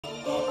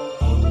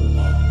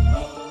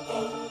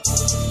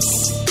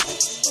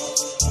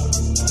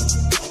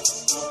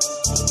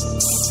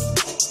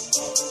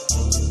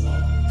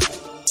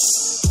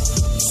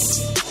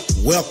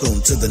Welcome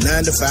to the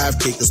 9 to 5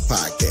 Kickers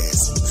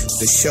podcast,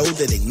 the show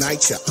that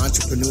ignites your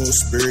entrepreneurial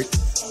spirit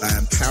by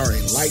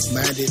empowering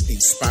like-minded,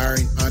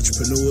 inspiring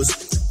entrepreneurs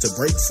to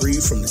break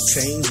free from the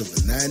chains of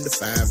the 9 to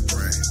 5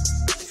 grind.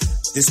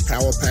 This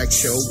power-packed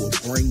show will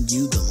bring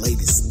you the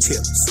latest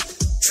tips,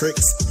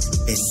 tricks,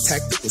 and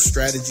tactical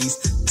strategies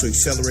to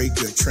accelerate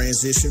your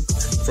transition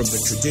from the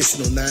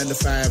traditional 9 to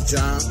 5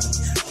 job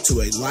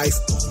to a life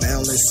of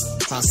boundless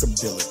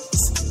possibilities.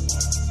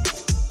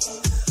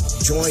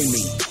 Join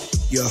me,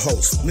 your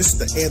host,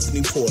 Mr.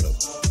 Anthony Porter,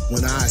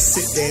 when I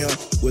sit down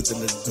with a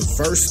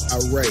diverse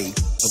array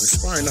of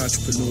aspiring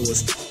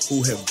entrepreneurs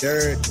who have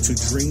dared to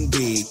dream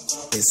big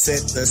and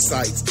set their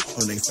sights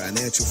on their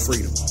financial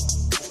freedom.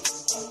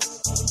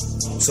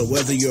 So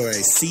whether you're a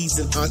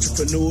seasoned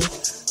entrepreneur,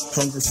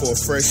 hungry for a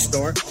fresh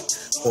start,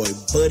 or a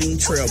budding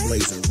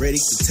trailblazer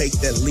ready to take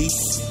that leap,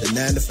 the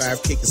 9 to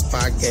 5 Kickers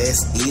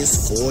podcast is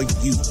for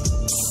you.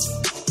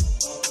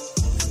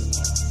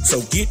 So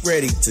get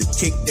ready to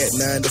kick that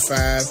 9 to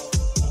 5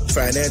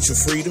 financial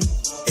freedom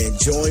and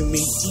join me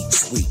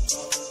each week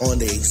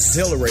on the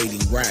exhilarating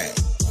ride.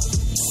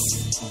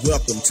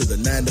 Welcome to the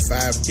 9 to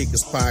 5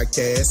 Kickers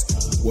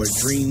podcast, where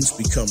dreams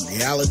become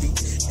reality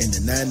and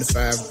the 9 to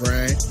 5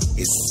 grind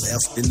is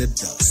left in the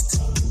dust.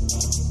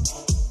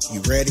 You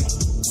ready?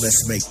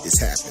 Let's make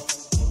this happen.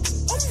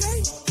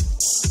 Okay.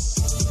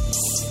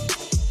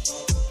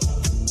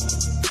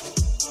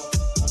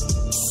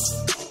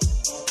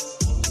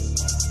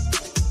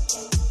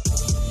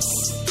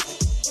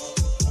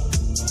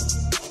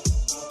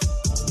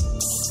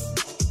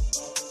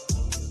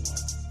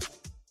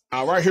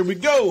 All right, here we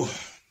go.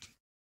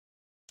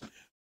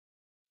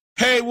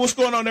 Hey, what's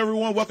going on,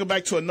 everyone? Welcome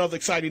back to another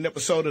exciting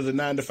episode of the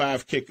 9 to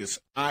 5 Kickers.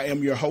 I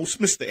am your host,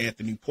 Mr.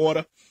 Anthony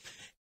Porter.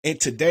 In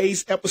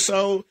today's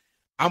episode,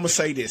 I'm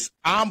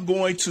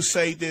going to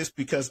say this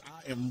because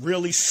I am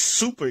really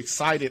super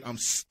excited. I'm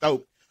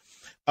stoked.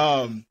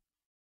 I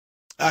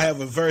have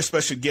a very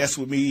special guest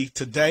with me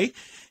today.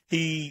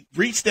 He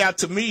reached out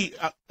to me.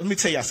 Let me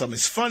tell you something.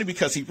 It's funny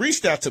because he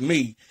reached out to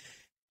me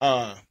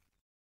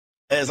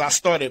as I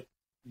started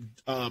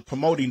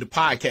promoting the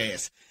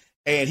podcast.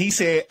 And he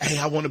said, hey,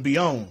 I want to be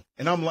on.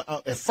 And I'm like,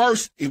 at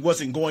first, it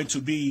wasn't going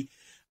to be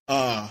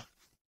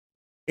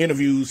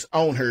interviews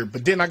on her.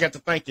 But then I got to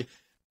thinking,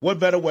 what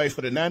better way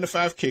for the 9 to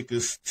 5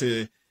 Kickers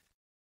to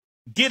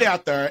get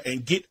out there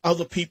and get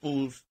other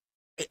people's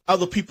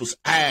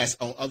eyes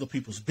on other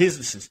people's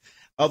businesses,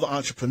 other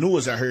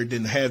entrepreneurs out here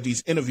than to have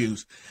these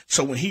interviews.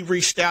 So when he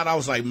reached out, I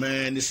was like,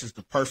 man, this is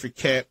the perfect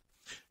cat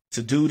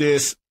to do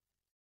this.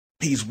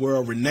 He's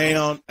world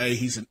renowned.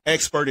 He's an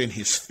expert in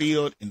his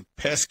field in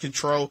pest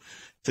control.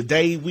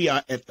 Today, we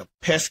are at the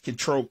Pest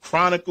Control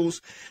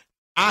Chronicles.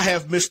 I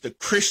have Mr.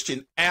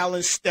 Christen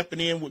Allen stepping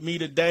in with me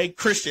today.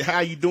 Christen, how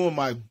you doing,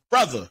 my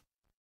brother?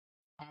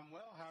 I'm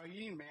well. How are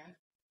you, man?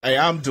 Hey,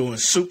 I'm doing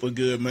super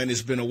good, man.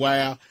 It's been a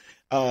while.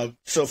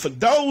 So for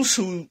those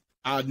who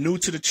are new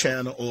to the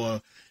channel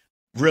or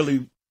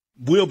really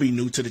will be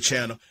new to the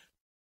channel,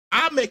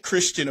 I met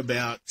Christen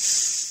about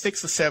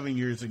 6 or 7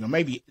 years ago,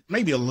 maybe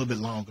a little bit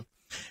longer.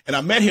 And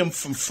I met him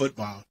from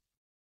football.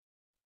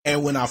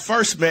 And when I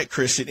first met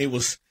Christen, it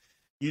was,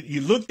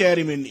 you looked at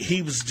him and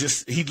he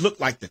looked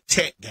like the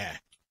tech guy.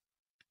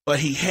 But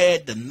he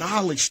had the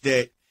knowledge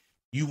that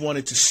you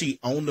wanted to see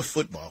on the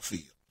football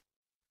field.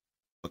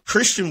 But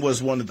Christen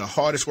was one of the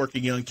hardest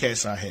working young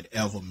cats I had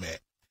ever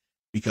met.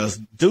 Because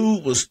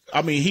dude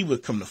he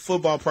would come to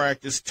football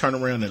practice, turn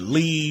around and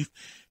leave.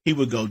 He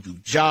would go do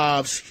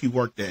jobs. He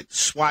worked at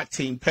SWAT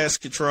team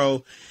pest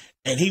control.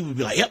 And he would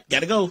be like, yep,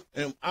 gotta go.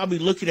 And I'll be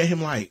looking at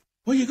him like,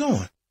 where you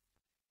going?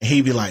 And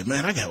he'd be like,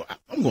 man,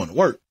 I'm going to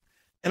work.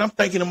 And I'm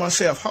thinking to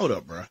myself, hold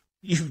up, bro.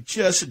 You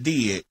just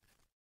did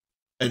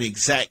an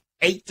exact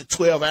 8 to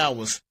 12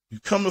 hours. You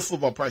come to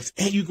football practice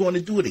and you're going to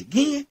do it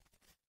again?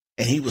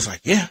 And he was like,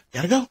 yeah,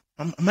 gotta go.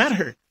 I'm out of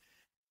here.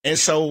 And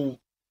so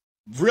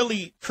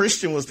really,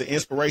 Christen was the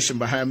inspiration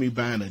behind me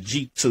buying a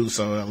Jeep too.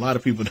 So a lot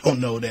of people don't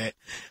know that.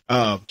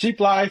 Jeep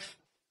life.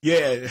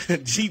 Yeah,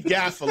 Jeep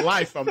guy for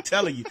life, I'm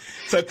telling you.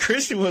 So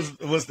Christen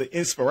was the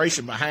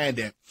inspiration behind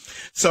that.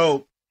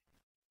 So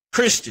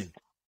Christen,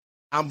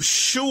 I'm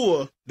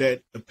sure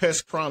that the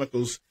Pest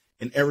Chronicles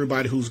and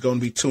everybody who's going to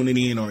be tuning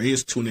in or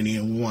is tuning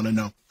in will want to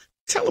know.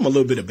 Tell them a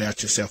little bit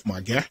about yourself, my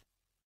guy.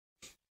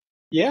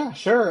 Yeah,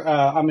 sure.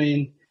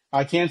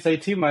 I can't say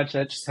too much.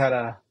 I just had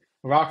a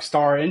rock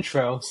star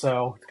intro,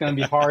 so it's going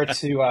to be hard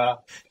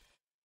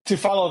to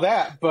follow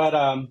that. But,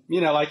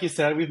 like you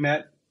said, we've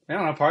met, I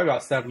don't know, probably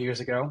about 7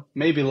 years ago,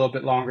 maybe a little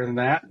bit longer than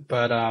that.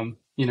 But,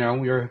 we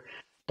were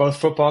both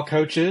football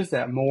coaches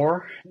at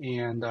Moore.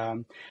 And,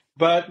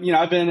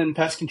 I've been in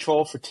pest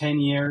control for 10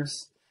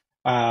 years.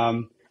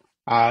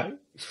 I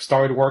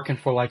started working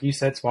for, like you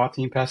said, SWAT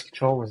team pest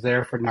control, was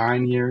there for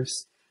 9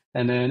 years.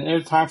 And then it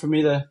was time for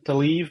me to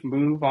leave,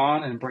 move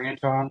on, and branch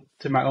on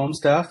to my own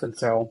stuff. And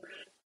so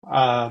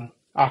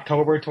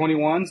October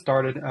 21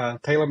 started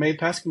Tailor-Made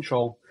Pest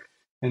Control.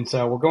 And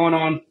so we're going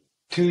on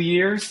 2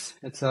 years.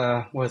 It's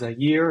was a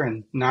year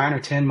and 9 or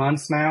 10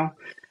 months now.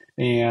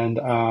 And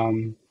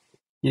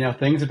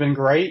things have been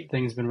great.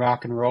 Things have been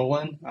rock and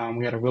rolling.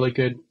 We had a really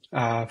good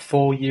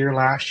full year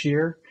last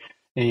year,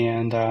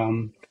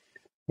 and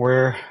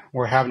we're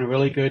having a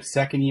really good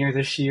second year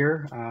this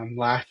year.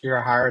 Last year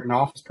I hired an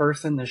office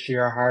person. This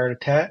year I hired a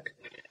tech.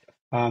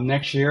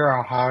 Next year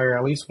I'll hire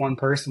at least one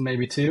person,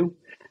 maybe two,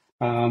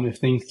 if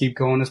things keep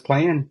going as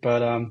planned.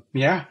 But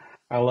yeah,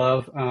 I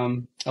love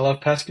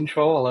pest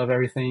control. I love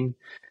everything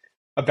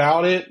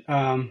about it.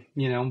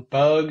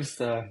 Bugs,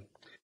 the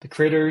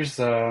critters,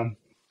 the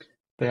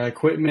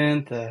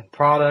equipment, the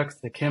products,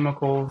 the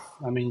chemicals.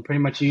 I mean, pretty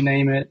much you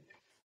name it.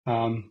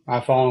 I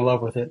fall in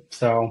love with it.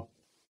 So,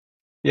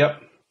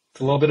 yep,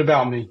 it's a little bit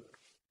about me.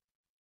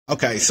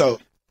 Okay, so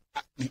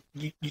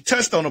you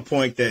touched on a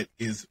point that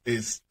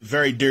is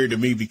very dear to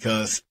me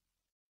because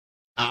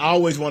I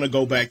always want to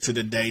go back to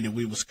the day that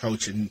we was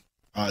coaching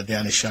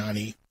down in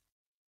Shawnee,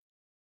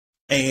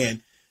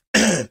 and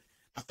I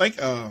think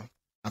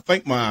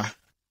my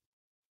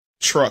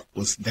truck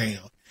was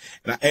down,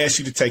 and I asked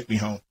you to take me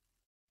home.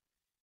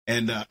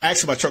 And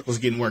actually, my truck was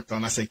getting worked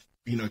on. I said,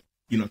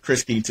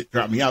 Chris, can you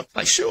drop me out?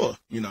 Like, sure,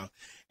 And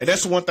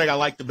that's the one thing I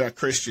liked about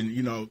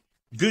Christian.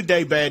 Good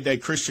day, bad day,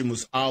 Christian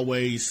was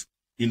always,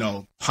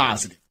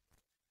 positive.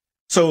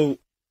 So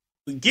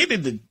we get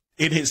in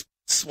his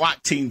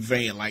SWAT team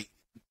van. Like,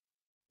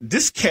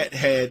 this cat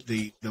had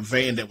the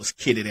van that was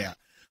kitted out,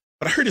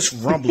 but I heard this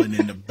rumbling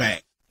in the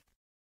back.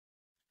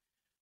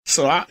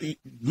 So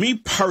me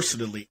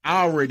personally,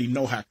 I already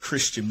know how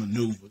Christian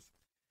maneuvers.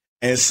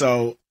 And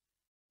so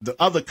the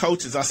other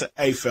coaches, I said,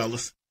 hey,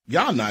 fellas,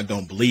 y'all not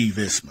going to believe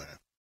this, man.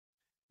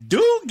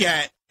 Dude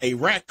got a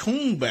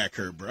raccoon back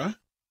here, bruh.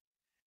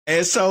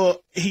 And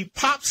so he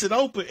pops it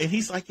open, and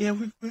he's like, yeah,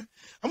 I'm going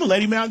to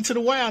let him out into the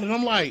wild. And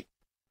I'm like,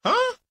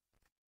 huh?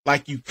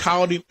 Like, you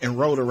called him and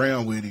rode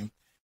around with him,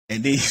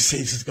 and then you said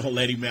you're just going to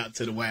let him out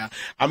into the wild.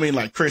 I mean,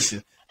 like,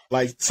 Christian,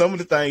 like, some of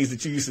the things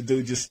that you used to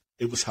do,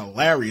 it was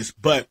hilarious.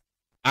 But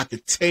I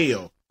could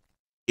tell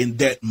in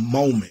that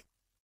moment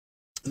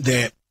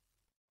that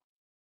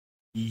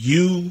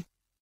you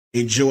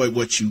enjoyed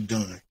what you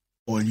done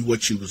or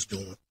what you was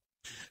doing.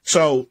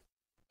 So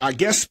I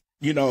guess,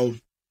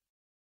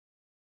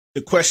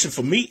 the question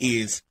for me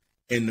is,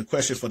 and the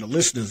question for the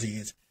listeners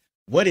is,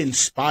 what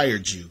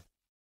inspired you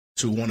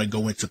to want to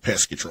go into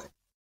pest control?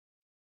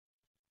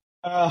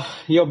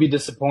 You'll be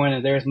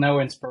disappointed. There's no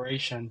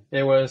inspiration.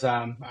 It was,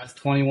 I was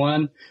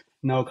 21,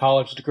 no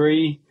college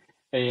degree,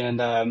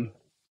 and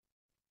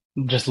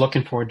just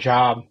looking for a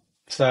job.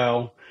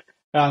 So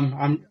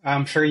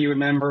I'm sure you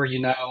remember,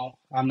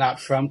 I'm not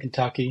from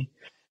Kentucky.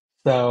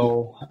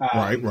 So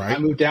Right. I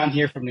moved down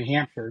here from New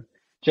Hampshire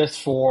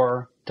just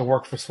to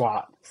work for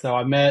SWAT. So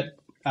I met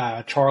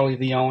Charlie,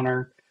 the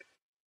owner,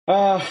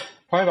 probably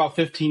about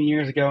 15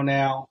 years ago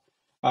now,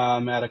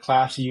 at a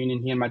class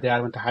reunion. He and my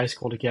dad went to high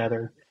school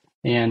together.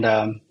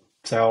 And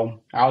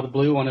so out of the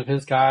blue, one of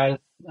his guys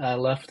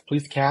left the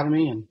police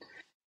academy, and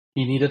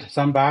he needed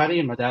somebody.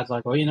 And my dad's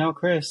like, well,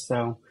 Chris.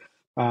 So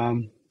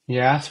he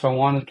asked if I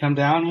wanted to come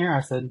down here.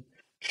 I said,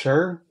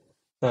 sure.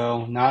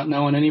 So not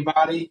knowing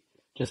anybody,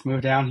 just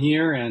moved down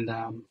here, and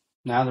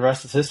now the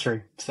rest is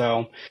history.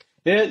 So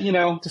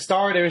to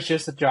start, it was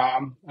just a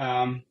job.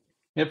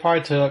 It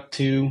probably took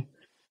two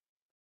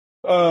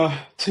or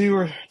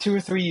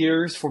 3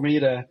 years for me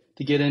to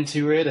get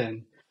into it,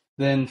 and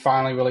then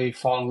finally really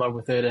fall in love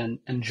with it and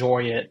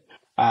enjoy it.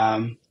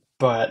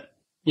 But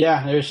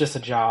yeah, it was just a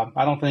job.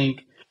 I don't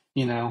think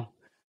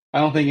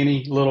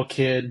any little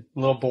kid,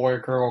 little boy or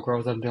girl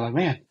grows up and be like,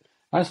 man,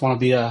 I just want to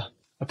be a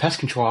pest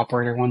control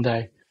operator one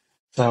day.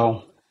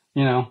 So,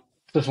 it's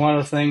just one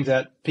of those things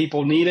that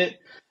people need it,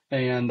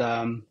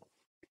 and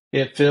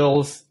it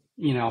fills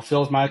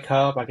my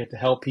cup. I get to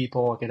help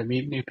people. I get to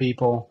meet new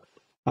people.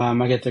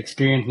 I get to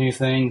experience new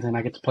things, and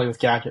I get to play with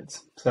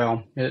gadgets.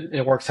 So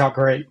it works out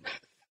great.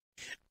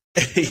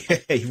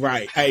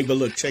 Right. Hey, but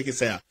look, check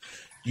this out.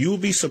 You'll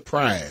be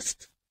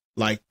surprised.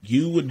 Like,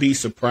 you would be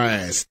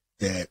surprised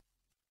that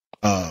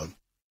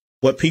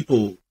what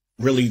people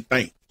really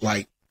think.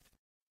 Like,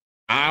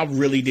 I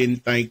really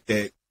didn't think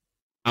that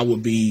I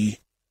would be,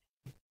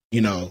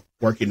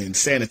 working in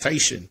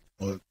sanitation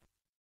or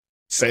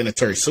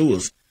sanitary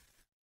sewers.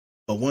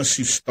 But once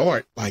you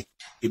start, like,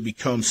 it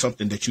becomes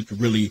something that you can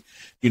really,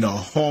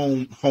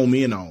 home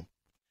in on.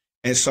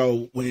 And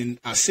so when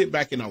I sit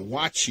back and I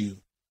watch you,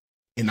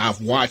 and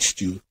I've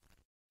watched you,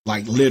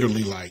 like,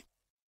 literally, like,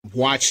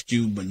 watched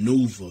you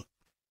maneuver,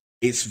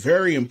 it's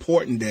very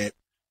important that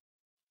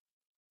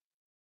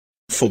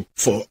for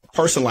a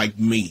person like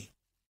me,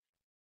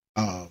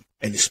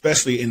 and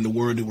especially in the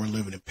world that we're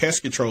living in,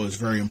 pest control is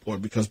very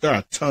important because there are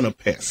a ton of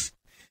pests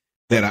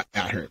that are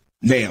out here.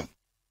 Now,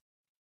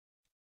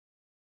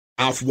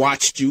 I've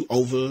watched you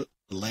over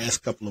the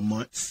last couple of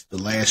months, the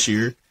last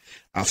year.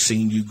 I've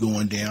seen you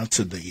going down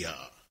to the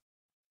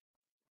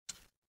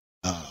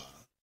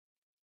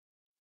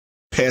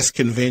pest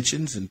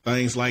conventions and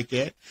things like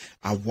that.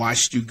 I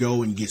watched you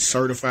go and get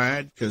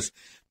certified, because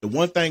the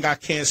one thing I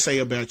can say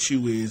about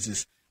you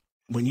is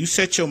when you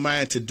set your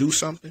mind to do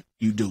something,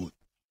 you do it.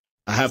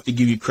 I have to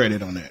give you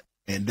credit on that.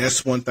 And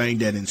that's one thing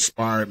that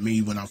inspired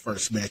me when I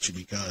first met you,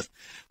 because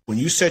when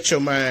you set your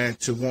mind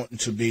to wanting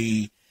to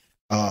be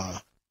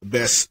the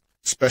best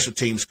special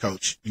teams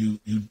coach, you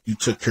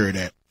took care of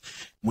that.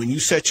 When you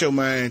set your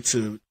mind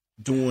to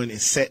doing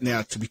and setting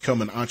out to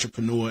become an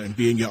entrepreneur and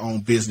being your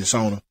own business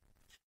owner,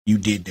 you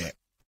did that.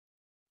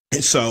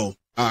 And so,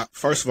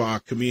 first of all, I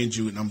commend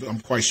you, and I'm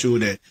quite sure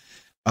that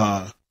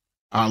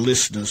our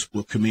listeners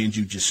will commend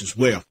you just as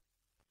well.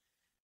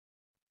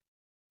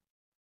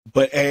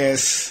 But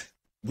as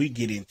we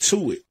get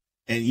into it,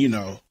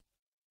 and,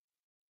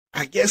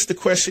 I guess the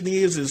question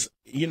is,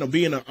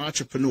 being an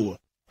entrepreneur,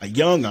 a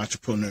young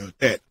entrepreneur,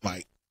 that,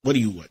 like, what are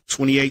you,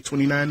 28,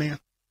 29 now?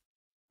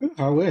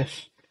 I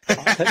wish.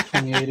 I'll take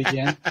 28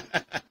 again.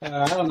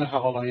 I don't know how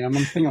old I am.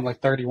 I think I'm like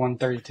 31,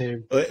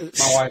 32. My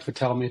wife would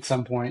tell me at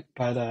some point,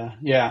 but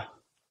yeah.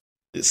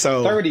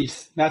 So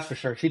 30s, that's for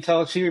sure.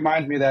 She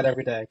reminds me of that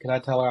every day, because I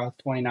tell her I was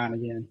 29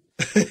 again.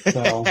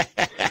 So.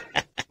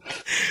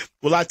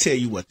 Well, I tell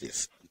you what,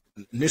 this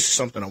is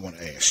something I want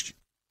to ask you.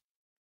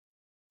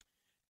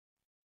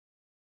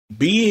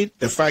 Be it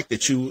the fact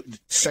that you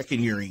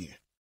second year in,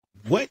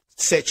 what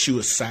sets you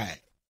aside?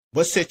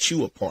 What sets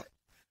you apart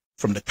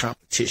from the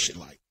competition?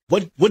 Like,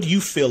 what do you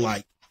feel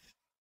like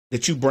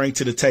that you bring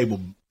to the table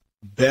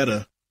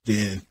better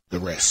than the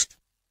rest?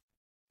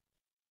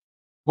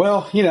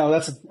 Well,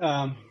 that's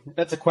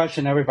a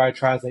question everybody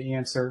tries to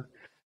answer.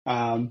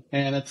 And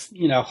it's,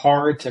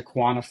 hard to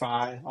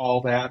quantify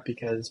all that,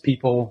 because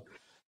people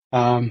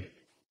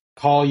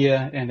call you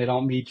and they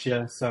don't meet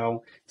you.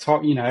 So it's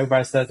hard,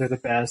 everybody says they're the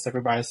best.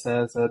 Everybody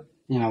says that,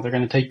 they're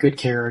going to take good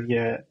care of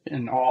you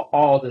and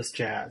all this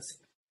jazz.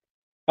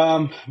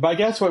 But I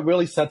guess what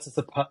really sets us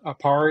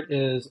apart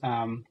is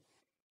going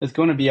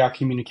to be our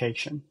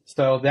communication.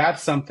 So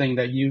that's something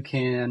that you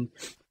can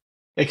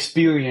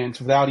experience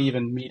without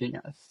even meeting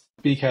us,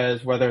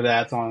 because whether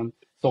that's on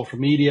social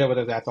media,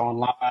 whether that's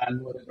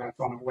online, whether that's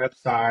on a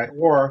website,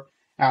 or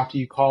after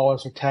you call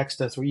us or text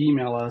us or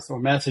email us or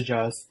message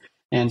us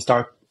and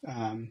start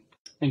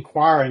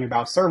inquiring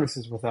about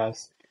services with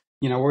us,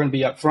 we're going to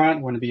be upfront.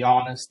 We're going to be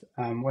honest.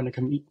 We're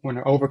going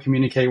to over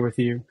communicate with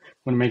you.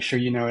 We're going to make sure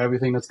you know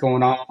everything that's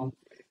going on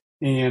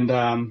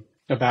and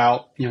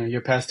about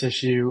your pest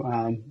issue,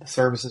 the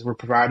services we're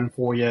providing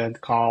for you, the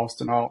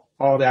cost, and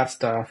all that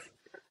stuff.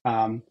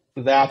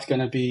 That's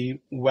going to be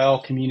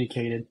well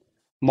communicated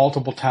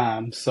multiple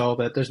times so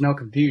that there's no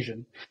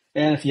confusion.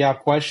 And if you have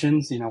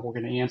questions, we're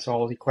going to answer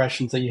all of the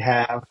questions that you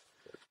have.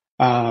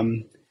 But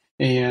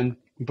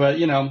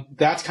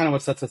that's kind of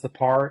what sets us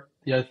apart.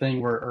 The other thing,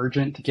 we're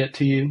urgent to get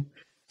to you.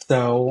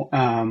 So,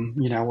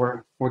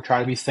 we're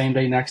trying to be same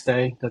day, next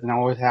day. Doesn't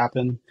always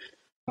happen.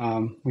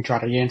 We try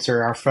to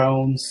answer our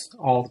phones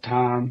all the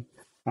time.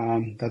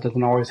 That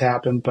doesn't always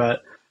happen,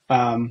 but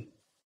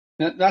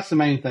that's the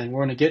main thing.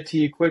 We're going to get to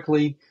you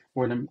quickly.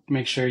 We're going to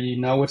make sure you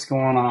know what's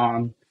going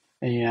on.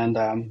 And,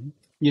 at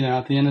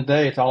the end of the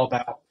day, it's all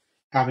about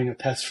having a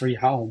pest-free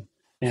home.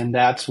 And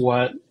that's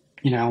what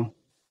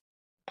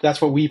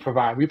we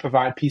provide. We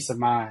provide peace of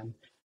mind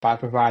by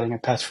providing a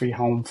pest-free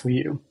home for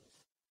you.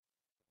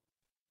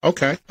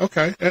 Okay.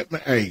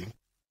 Hey,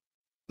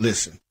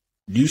 listen,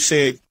 you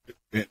said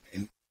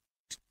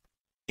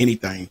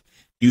anything.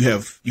 You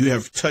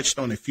have touched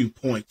on a few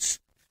points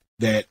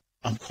that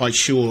I'm quite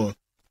sure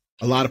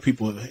a lot of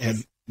people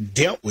have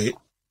dealt with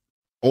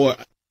or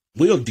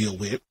will deal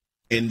with,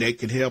 and that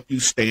could help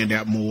you stand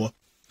out more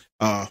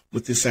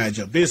with this side of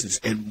your business.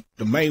 And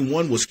the main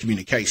one was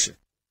communication.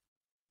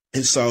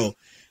 And so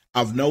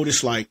I've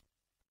noticed, like,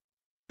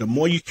 the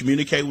more you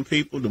communicate with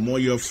people, the more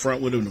you're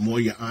upfront with them, the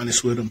more you're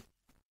honest with them,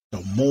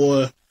 the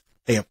more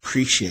they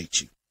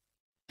appreciate you.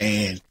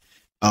 And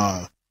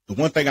the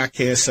one thing I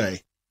can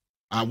say,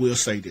 I will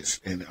say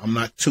this, and I'm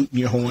not tooting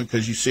your horn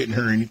because you're sitting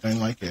here or anything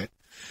like that.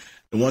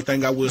 The one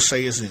thing I will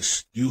say is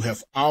this: you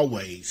have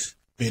always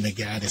been a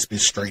guy that's been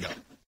straight up.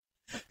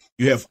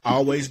 You have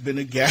always been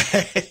a guy.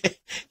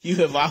 You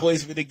have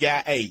always been a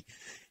guy. Hey,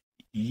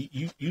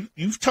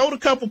 you've told a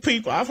couple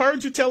people. I've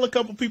heard you tell a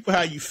couple people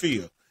how you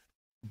feel,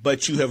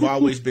 but you have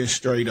always been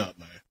straight up,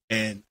 man.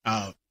 And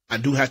I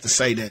do have to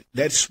say that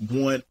that's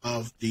one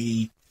of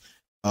the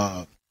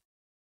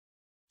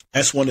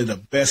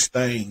best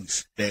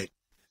things that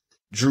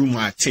drew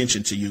my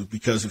attention to you,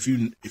 because if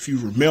you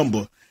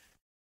remember,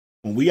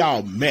 when we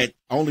all met,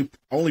 only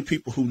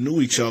people who knew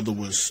each other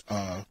was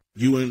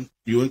you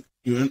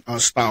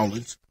and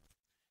Stallings,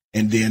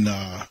 and then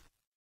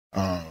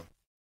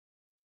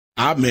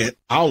I met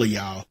all of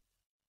y'all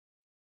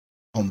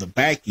on the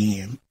back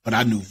end, but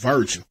I knew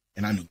Virgil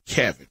and I knew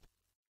Kevin.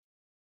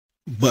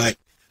 But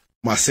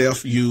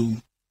myself, you,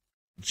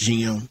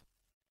 Jim,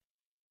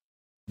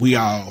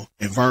 and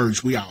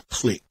Virg, we all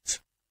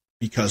clicked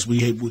because we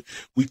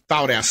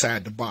thought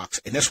outside the box.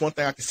 And that's one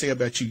thing I can say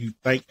about you. You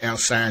think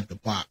outside the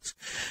box.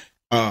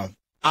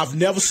 I've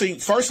never seen,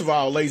 first of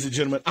all, ladies and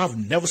gentlemen, I've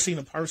never seen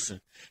a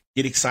person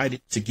get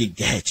excited to get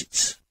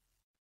gadgets.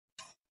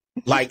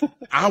 Like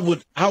I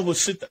would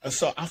sit there,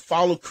 so I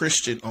follow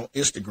Christian on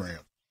Instagram,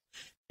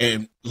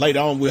 And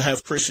later on, we'll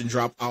have Christen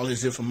drop all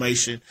his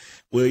information.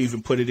 We'll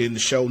even put it in the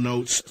show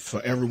notes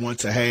for everyone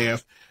to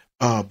have.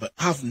 But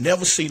I've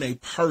never seen a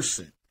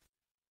person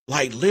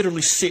like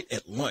literally sit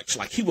at lunch.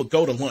 Like he would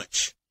go to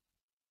lunch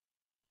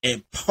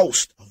and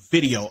post a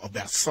video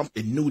about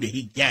something new that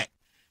he got.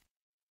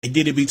 And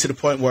did it be to the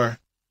point where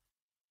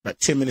about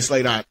 10 minutes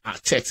later, I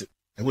texted,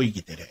 and where you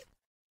get that at?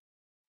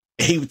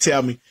 And he would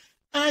tell me,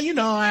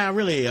 I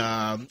really,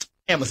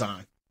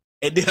 Amazon.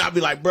 And then I'd be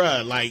like,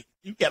 bruh, like,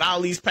 you got all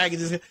these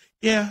packages.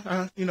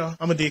 Yeah,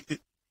 I'm addicted.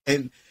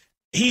 And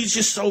he's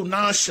just so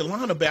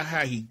nonchalant about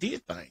how he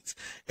did things.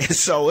 And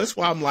so that's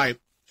why I'm like,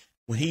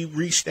 when he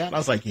reached out, I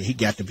was like, yeah, he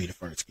got to be the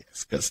first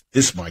guest because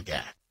this is my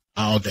guy.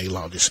 All day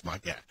long, this is my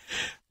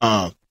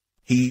guy.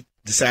 He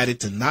decided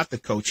to not to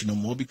coach no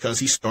more because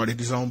he started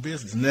his own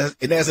business.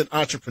 And as an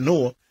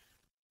entrepreneur,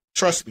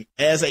 trust me,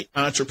 as an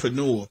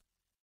entrepreneur,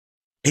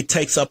 it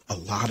takes up a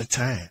lot of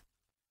time.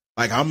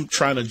 Like I'm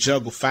trying to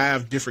juggle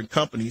 5 different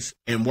companies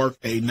and work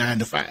a 9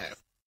 to 5.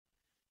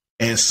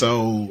 And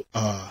so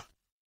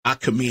I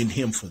commend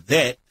him for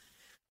that.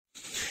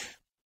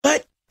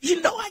 But,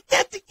 I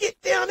got to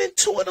get down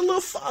into it a little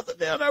farther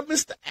down there,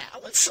 Mr.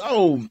 Allen.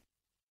 So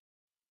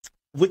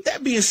with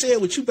that being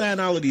said, with you buying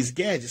all of these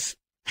gadgets,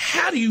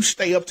 how do you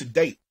stay up to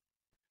date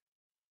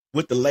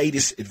with the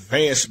latest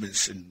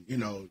advancements and,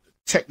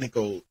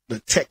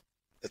 the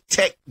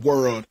tech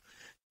world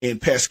in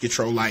pest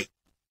control? Like,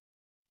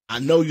 I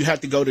know you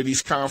have to go to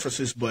these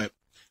conferences, but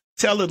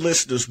tell the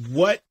listeners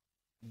what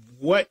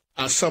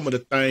are some of the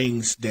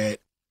things that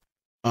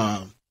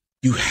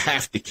you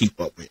have to keep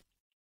up with?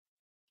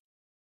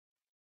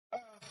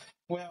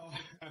 Well,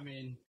 I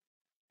mean,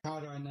 how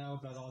do I know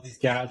about all these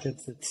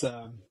gadgets? It's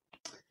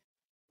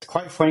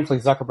quite frankly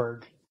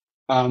Zuckerberg,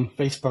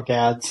 Facebook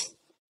ads.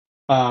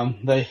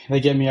 They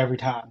get me every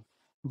time.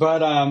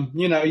 But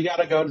you got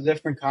to go to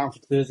different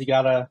conferences. You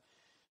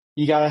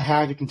gotta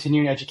have your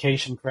continuing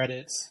education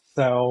credits.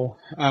 So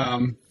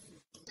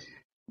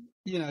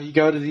you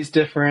go to these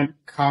different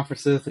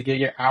conferences to get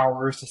your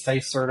hours to stay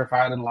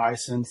certified and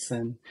licensed,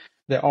 and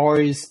they're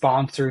always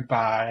sponsored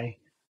by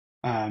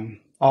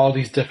all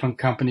these different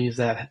companies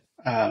that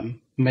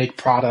make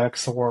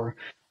products or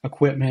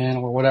equipment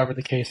or whatever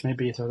the case may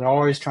be. So they're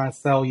always trying to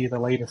sell you the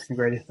latest and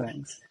greatest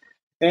things.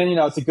 And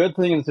it's a good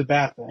thing and it's a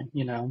bad thing.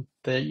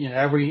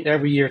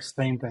 Every year it's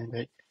the same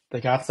thing. They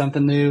got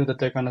something new that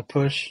they're going to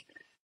push,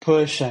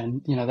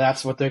 and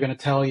that's what they're going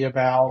to tell you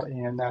about,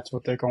 and that's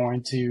what they're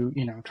going to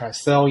try to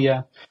sell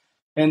you.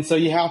 And so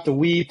you have to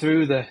weed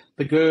through the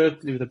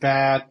good, through the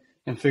bad,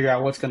 and figure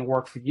out what's going to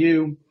work for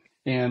you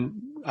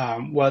and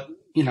what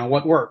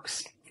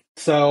works.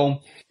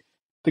 So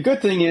the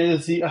good thing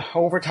is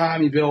over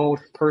time you build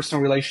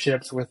personal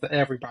relationships with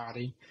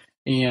everybody,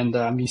 and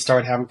you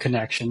start having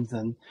connections,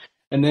 and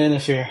then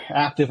if you're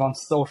active on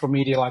social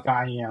media like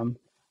I am,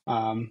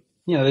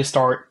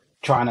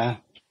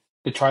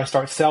 they try to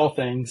start sell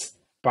things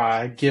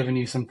by giving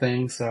you some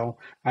things. So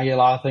I get a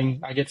lot of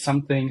things. I get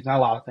some things, not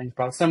a lot of things,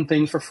 but some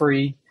things for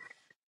free,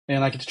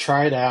 and I get to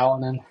try it out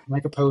and then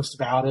make a post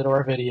about it or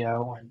a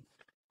video.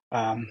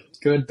 And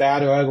good,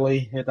 bad, or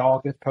ugly, it all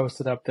gets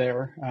posted up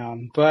there.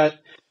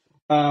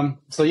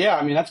 So yeah,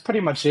 I mean that's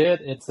pretty much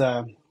it. It's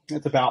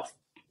about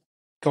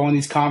going to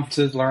these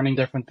conferences, learning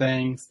different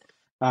things.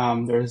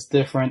 There's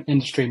different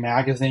industry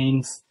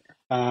magazines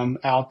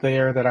out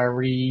there that I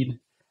read.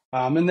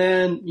 And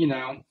then,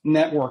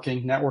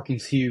 networking.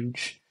 Networking's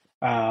huge.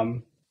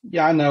 I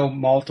know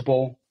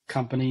multiple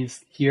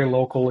companies here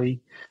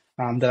locally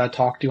that I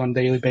talk to on a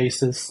daily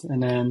basis.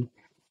 And then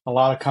a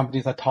lot of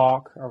companies I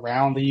talk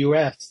around the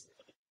U.S.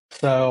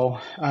 So,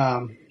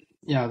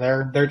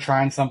 they're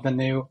trying something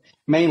new.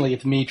 Mainly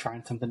it's me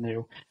trying something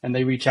new. And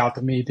they reach out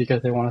to me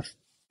because they want to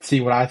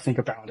see what I think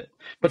about it.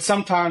 But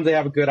sometimes they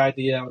have a good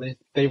idea.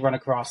 They run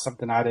across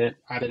something I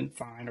didn't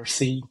find or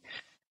see.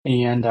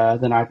 And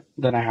then I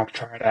have to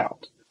try it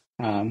out.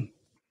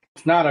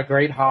 It's not a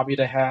great hobby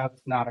to have.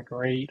 It's not a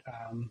great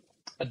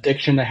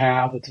addiction to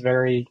have. It's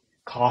very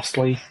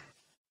costly.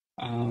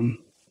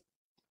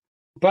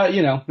 But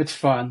it's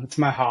fun. It's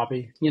my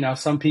hobby.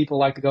 Some people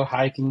like to go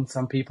hiking.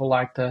 Some people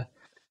like to,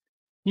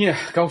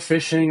 go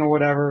fishing or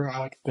whatever. I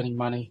like spending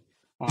money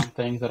on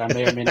things that I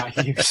may or may not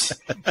use.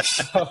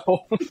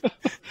 So,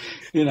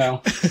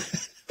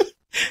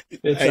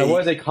 it's what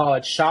do they call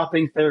it?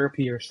 Shopping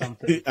therapy or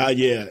something.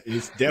 Yeah,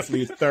 it's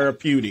definitely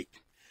therapeutic.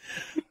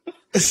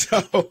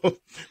 So,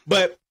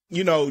 but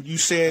you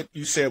said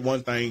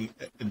one thing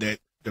that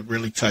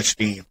really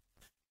touched in,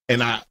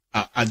 and I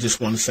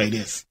just want to say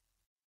this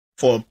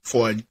for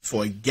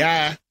a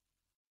guy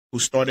who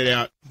started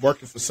out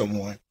working for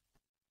someone,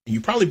 and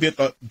you probably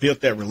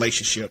built that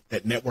relationship,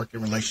 that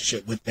networking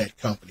relationship with that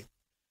company.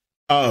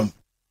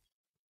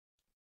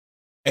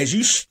 As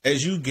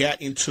you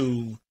got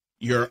into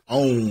your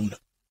own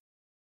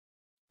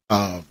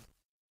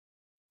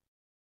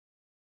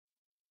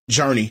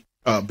journey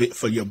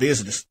for your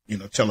business,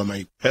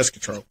 Telemate Pest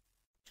Control,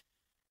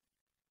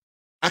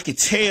 I could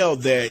tell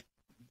that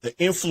the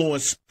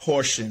influence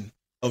portion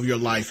of your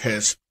life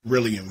has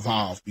really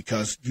evolved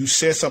because you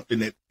said something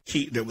that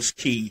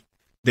key,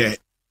 that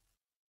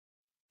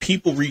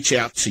people reach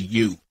out to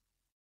you.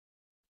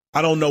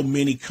 I don't know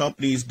many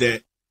companies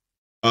that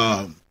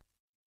a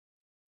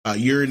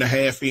year and a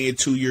half in,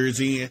 2 years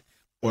in,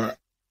 or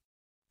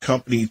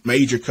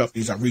major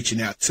companies are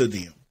reaching out to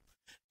them.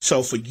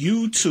 So for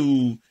you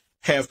to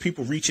have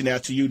people reaching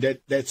out to you,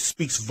 that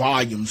speaks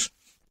volumes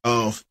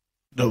of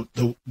the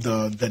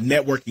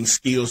networking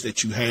skills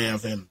that you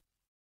have and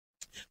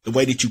the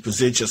way that you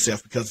present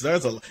yourself. Because there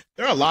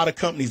are a lot of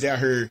companies out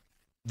here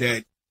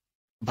that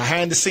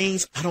behind the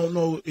scenes, I don't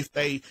know if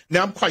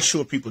now I'm quite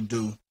sure people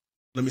do.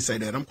 Let me say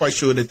that. I'm quite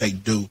sure that they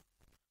do.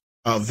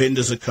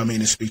 Vendors will come in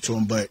and speak to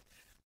them, but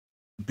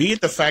be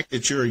it the fact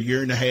that you're a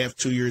year and a half,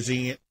 2 years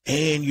in,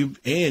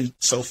 and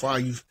so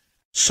far,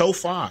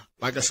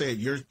 like I said,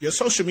 your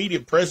social media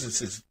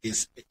presence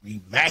is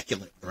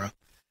immaculate, bro.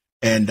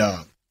 And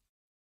I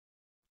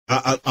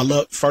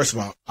love, first of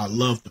all, I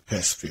love the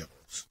pest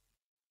funerals.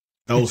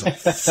 Those are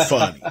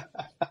funny.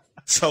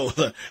 So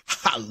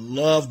I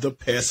love the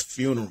pest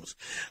funerals.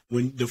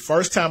 When the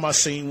first time I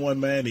seen one,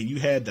 man, and you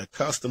had the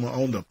customer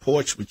on the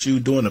porch with you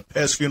doing a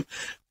pest funeral,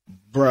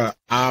 bruh,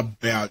 I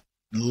about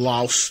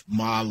lost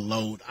my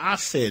load. I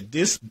said,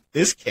 this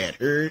cat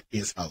here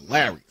is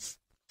hilarious.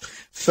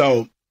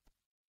 So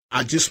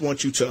I just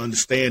want you to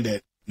understand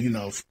that,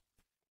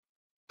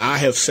 I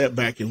have sat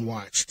back and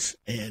watched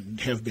and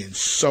have been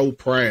so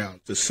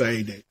proud to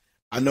say that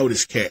I know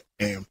this cat.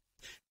 And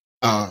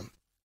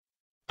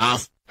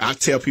I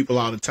tell people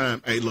all the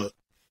time, hey, look,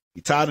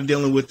 you're tired of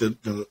dealing with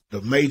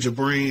the major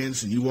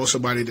brands and you want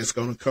somebody that's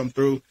going to come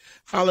through,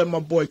 holler at my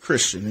boy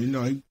Christian.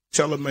 He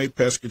tailor-made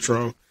pest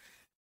control.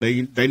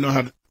 They know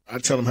how to, I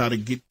tell them how to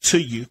get to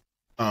you.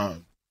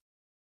 And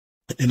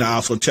I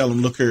also tell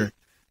them, look here,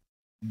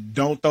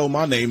 don't throw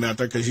my name out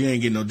there because you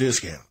ain't getting no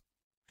discount.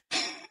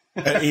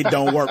 It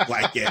don't work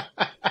like that.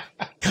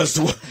 Because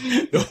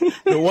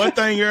the one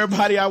thing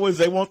everybody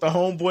they want the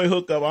homeboy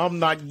hookup. I'm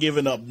not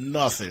giving up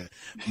nothing.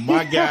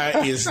 My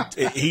guy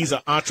he's an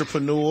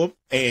entrepreneur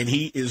and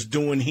he is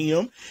doing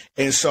him.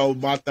 And so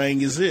my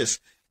thing is this,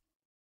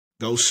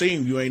 go see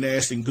him. You ain't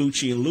asking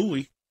Gucci and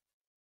Louis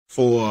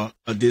for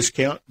a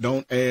discount.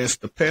 Don't ask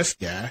the pest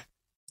guy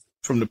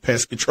from the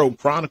Pest Control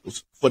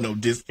Chronicles for no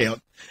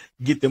discount.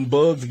 Get them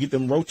bugs, get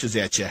them roaches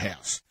at your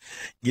house.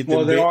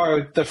 There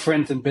are the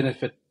friends and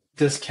benefit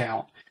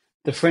discount.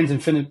 The friends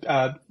and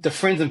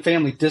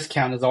family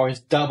discount is always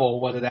double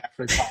what it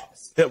actually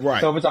costs.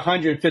 Right. So if it's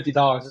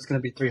 $150, it's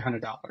going to be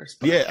 $300.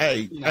 Yeah.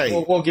 Hey.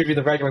 We'll give you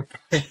the regular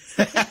price.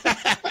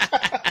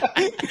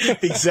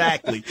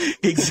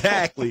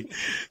 Exactly.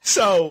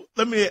 So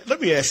let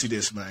me ask you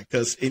this, man,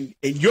 because in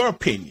your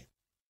opinion,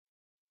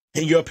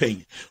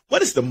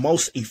 what is the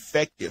most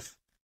effective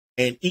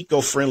and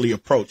eco-friendly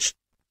approach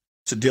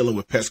to dealing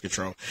with pest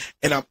control?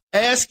 And I'm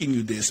asking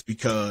you this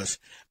because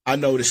I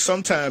notice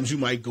sometimes you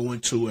might go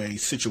into a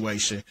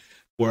situation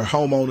where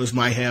homeowners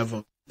might have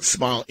a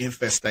small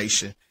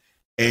infestation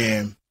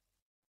and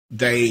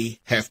they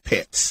have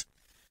pets.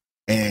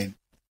 And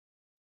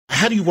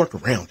how do you work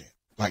around it?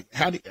 Like,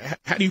 how do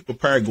you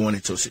prepare going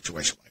into a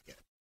situation like that?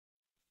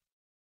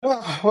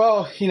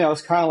 Well,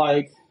 it's kind of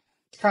like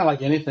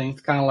anything.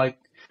 It's kind of like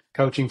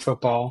coaching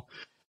football.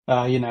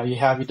 You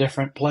have your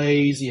different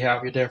plays, you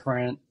have your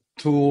different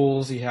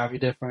tools, you have your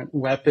different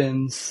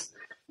weapons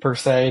per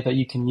se that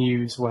you can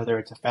use, whether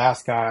it's a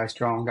fast guy,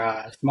 strong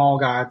guy, small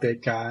guy,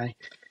 big guy.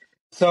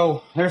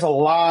 So there's a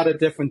lot of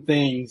different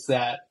things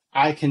that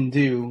I can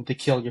do to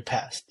kill your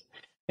pest.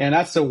 And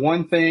that's the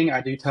one thing I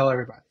do tell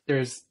everybody.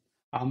 There's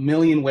a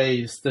million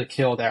ways to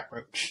kill that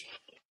roach.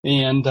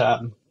 And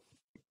I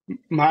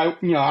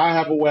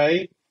have a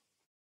way.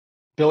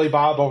 Billy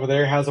Bob over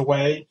there has a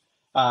way.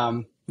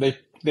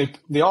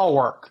 They all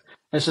work.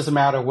 It's just a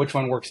matter of which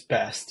one works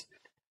best.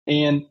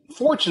 And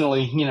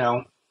fortunately,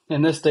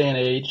 in this day and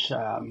age,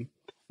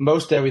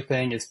 most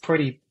everything is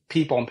pretty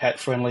people and pet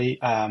friendly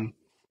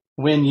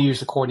when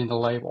used according to the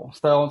label.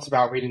 So it's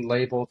about reading the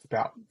label. It's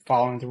about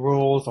following the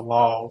rules, the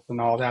laws,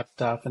 and all that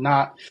stuff, and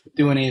not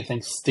doing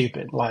anything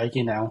stupid. Like,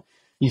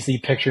 you see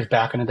pictures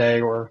back in the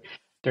day where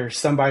there's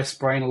somebody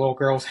spraying a little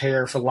girl's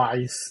hair for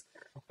lice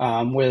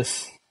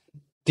with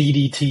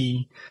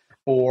DDT,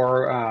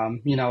 or,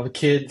 the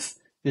kids,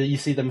 you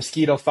see the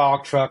mosquito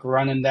fog truck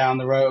running down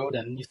the road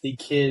and you see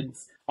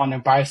kids on their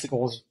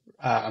bicycles,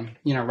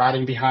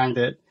 riding behind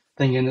it,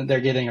 thinking that they're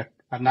getting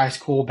a nice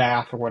cool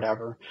bath or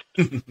whatever.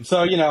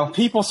 So,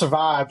 people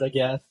survived, I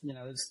guess.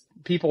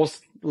 People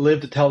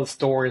live to tell the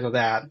stories of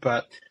that,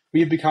 but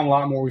we've become a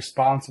lot more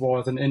responsible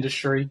as an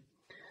industry.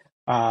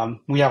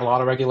 We have a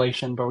lot of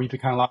regulation, but we've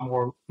become a lot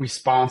more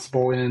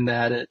responsible in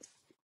that it's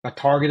a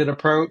targeted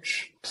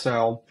approach.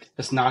 So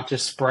it's not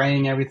just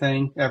spraying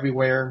everything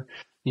everywhere.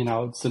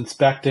 It's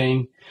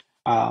inspecting.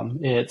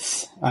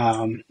 It's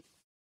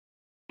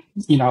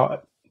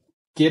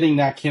getting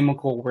that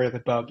chemical where the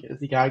bug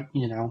is. You got,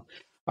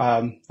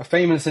 a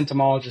famous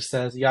entomologist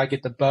says you got to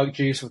get the bug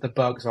juice where the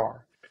bugs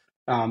are.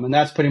 And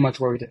that's pretty much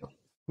what we do.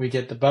 We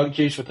get the bug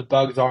juice where the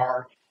bugs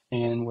are,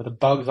 and where the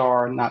bugs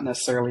are, not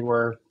necessarily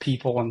where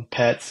people and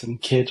pets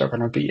and kids are going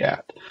to be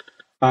at.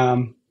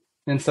 And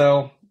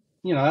so,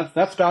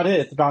 that's about it.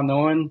 It's about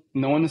knowing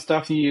the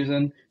stuff you're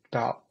using,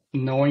 about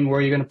knowing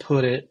where you're going to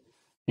put it,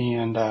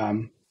 and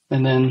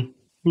then,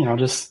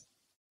 just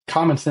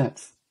common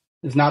sense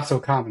is not so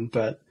common,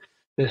 but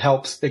it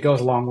helps. It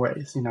goes a long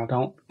ways.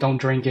 Don't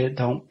drink it.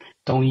 Don't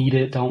eat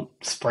it. Don't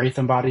spray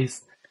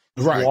somebody's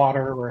Right.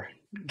 water or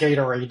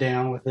Gatorade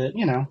down with it.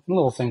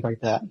 Little things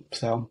like that.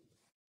 So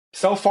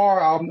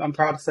far, I'm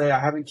proud to say I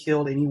haven't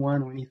killed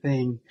anyone or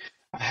anything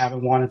I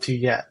haven't wanted to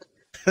yet.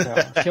 So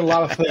I've killed a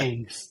lot of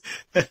things,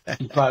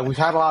 but we've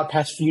had a lot of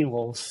pest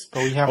funerals,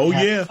 but we haven't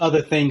had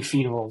other thing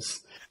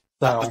funerals.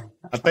 So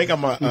I think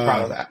I'm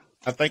proud of that.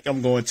 I think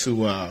I'm going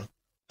to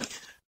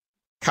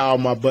call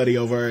my buddy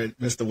over at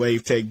Mr.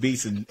 Wave Tech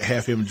Beats and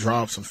have him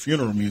drop some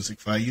funeral music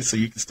for you, so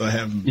you can start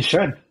having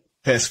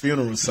pest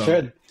funerals. So.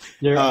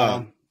 You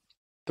should.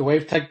 The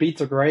Wave Tech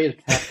Beats are great. It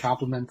has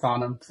compliments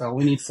on them, so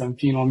we need some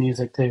funeral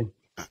music too.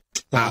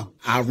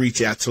 I'll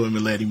reach out to him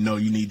and let him know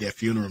you need that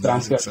funeral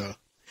music.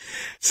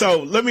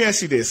 So let me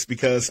ask you this,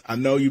 because I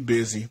know you're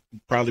busy,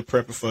 probably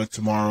prepping for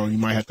tomorrow. You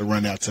might have to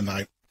run out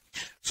tonight.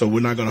 So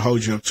we're not going to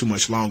hold you up too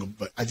much longer,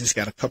 but I just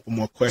got a couple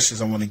more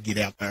questions I want to get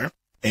out there.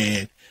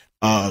 And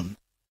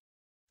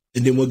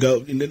then we'll go,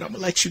 and then I'm going to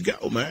let you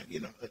go, man.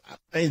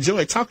 I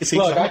enjoy talking to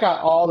you. Look, I got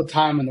all the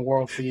time in the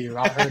world for you.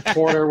 I heard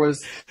Porter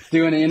was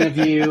doing an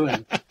interview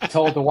and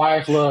told the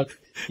wife, look,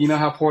 you know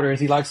how Porter is.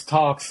 He likes to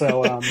talk.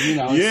 So, it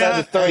says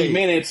it's 30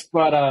 minutes,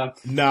 but,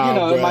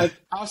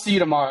 I'll see you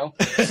tomorrow.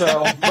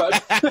 So,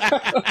 but.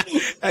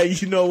 Hey,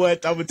 you know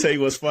what? I'm going to tell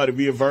you what's funny.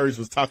 Me and Verge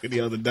was talking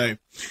the other day,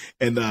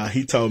 and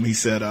he told me, he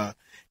said,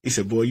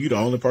 boy, you the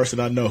only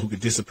person I know who could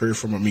disappear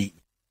from a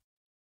meeting.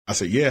 I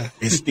said, yeah,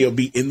 and still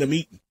be in the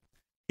meeting.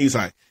 He's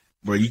like,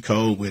 bro, you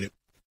cold with it.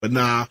 But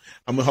nah,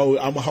 I'm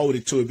gonna hold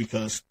it to it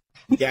because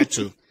you got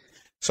to.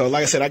 So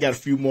like I said, I got a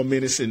few more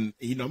minutes, and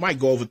I might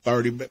go over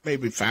 30, but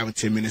maybe 5 or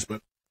 10 minutes.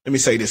 But let me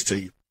say this to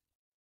you.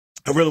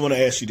 I really want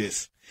to ask you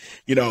this.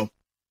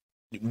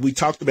 We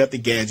talked about the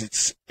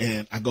gadgets,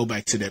 and I go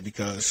back to that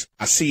because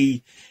I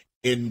see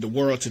in the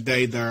world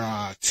today there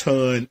are a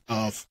ton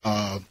of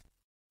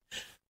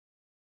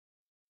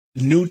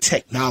new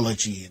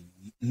technology and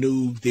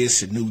new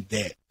this and new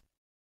that.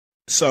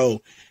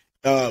 So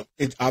are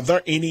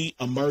there any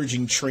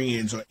emerging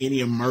trends or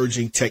any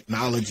emerging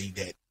technology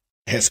that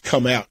has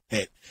come out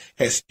that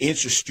has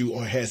interested you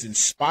or has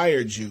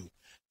inspired you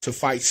to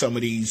fight some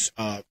of these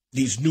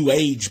new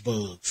age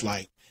bugs?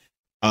 Like,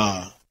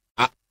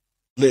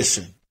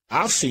 listen,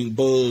 I've seen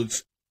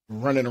bugs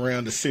running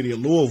around the city of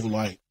Louisville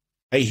like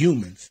they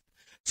humans.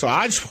 So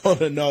I just want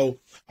to know,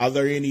 are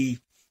there any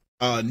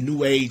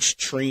new age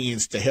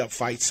trends to help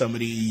fight some of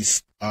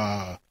these,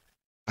 I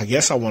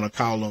guess I want to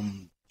call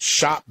them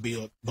shop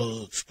built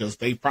bugs, because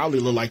they probably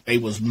look like they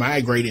was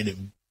migrated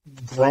and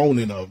grown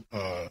in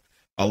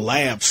a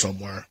lab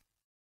somewhere.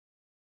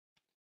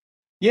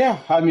 Yeah,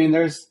 I mean,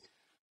 there's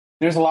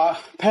a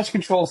lot. Pest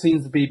control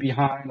seems to be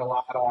behind a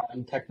lot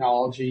on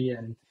technology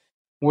and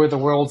where the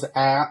world's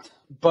at,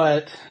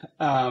 but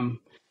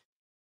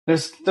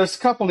there's a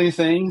couple new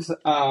things.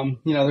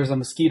 There's a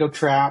mosquito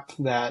trap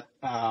that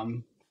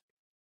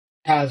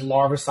has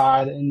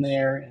larvicide in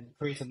there and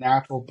creates a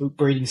natural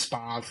breeding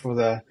spot for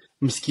the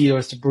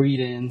mosquitoes to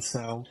breed in.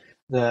 So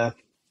the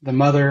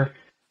mother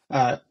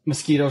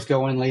mosquitoes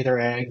go in, lay their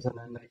eggs, and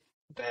then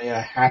they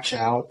hatch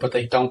out, but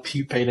they don't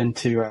pupate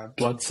into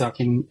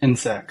blood-sucking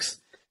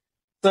insects.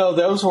 So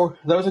those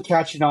are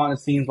catching on, it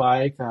seems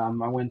like. I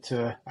went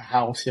to a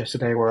house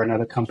yesterday where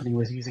another company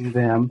was using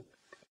them.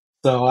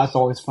 So that's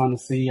always fun to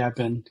see. I've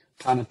been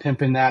kind of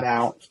pimping that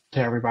out to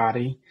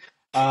everybody.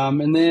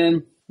 And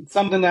then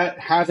something that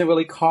hasn't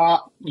really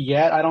caught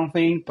yet, I don't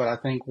think, but I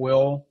think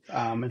will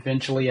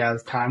eventually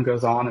as time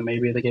goes on and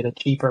maybe they get it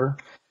cheaper,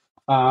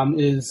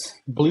 is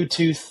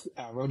Bluetooth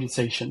rodent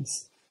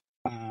stations.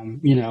 I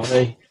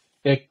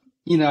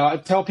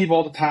tell people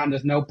all the time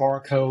there's no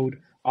barcode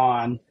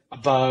on a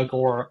bug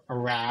or a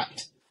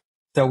rat,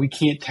 so we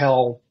can't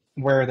tell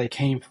where they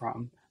came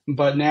from.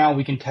 But now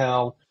we can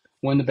tell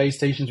when the base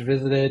station's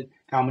visited,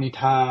 how many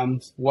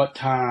times, what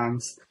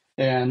times,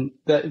 and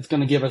that it's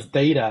going to give us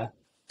data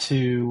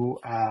to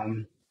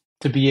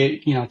be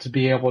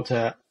able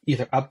to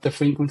either up the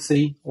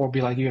frequency or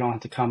be like, you don't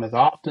have to come as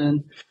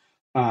often.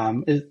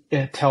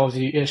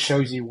 It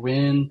shows you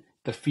when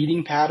the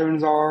feeding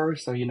patterns are.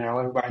 So,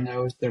 everybody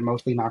knows they're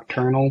mostly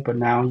nocturnal, but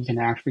now you can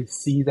actually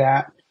see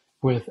that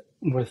with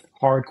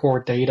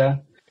hardcore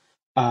data.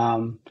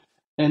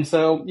 And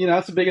so,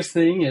 that's the biggest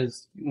thing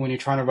is when you're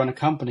trying to run a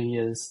company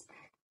is,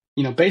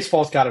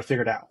 baseball's got it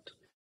figured out.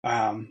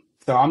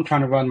 So I'm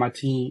trying to run my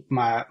team,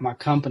 my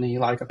company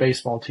like a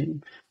baseball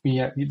team.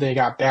 They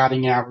got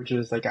batting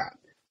averages, they got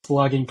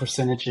slugging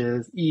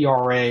percentages,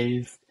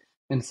 ERAs.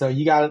 And so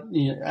you got,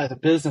 as a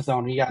business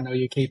owner, you got to know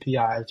your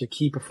KPIs, your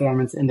key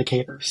performance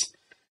indicators.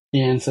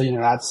 And so,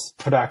 that's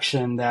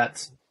production,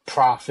 that's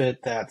profit,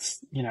 that's,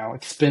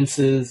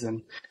 expenses,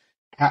 and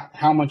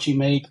how much you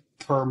make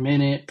per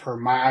minute, per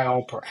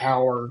mile, per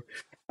hour.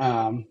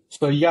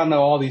 So you got to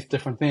know all these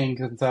different things.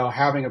 And so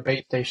having a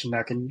bait station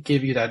that can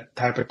give you that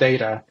type of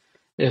data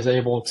is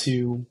able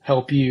to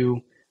help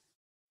you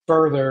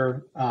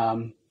further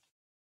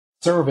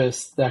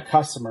service that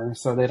customer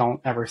so they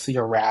don't ever see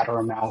a rat or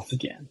a mouse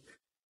again.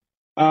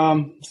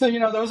 So,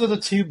 those are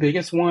the two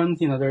biggest ones.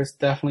 There's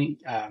definitely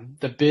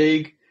the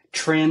big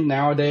trend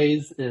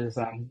nowadays is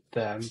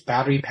the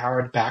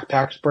battery-powered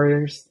backpack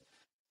sprayers.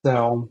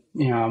 So,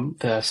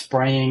 the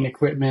spraying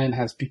equipment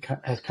has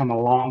come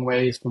a long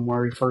ways from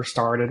where we first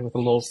started with a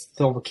little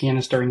silver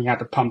canister and you had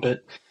to pump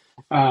it.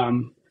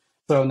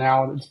 So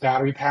now it's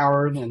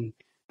battery-powered, and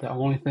the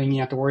only thing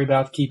you have to worry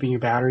about is keeping your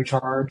battery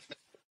charged.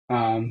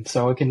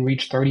 So it can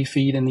reach 30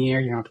 feet in the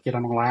air. You don't have to get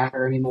on a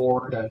ladder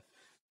anymore to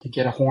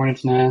get a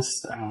hornet's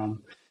nest.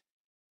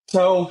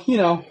 So,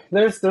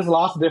 there's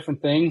lots of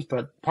different things,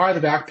 but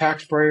probably the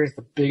backpack sprayer is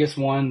the biggest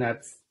one.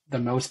 That's the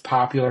most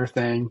popular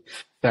thing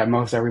that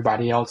most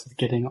everybody else is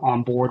getting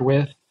on board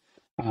with.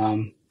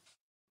 So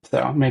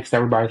it makes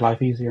everybody's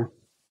life easier.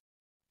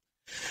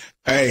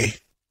 Hey,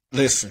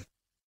 listen,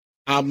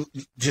 I'm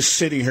just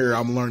sitting here.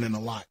 I'm learning a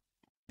lot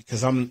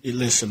because I'm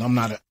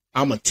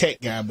a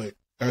tech guy, but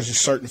there's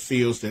just certain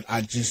fields that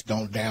I just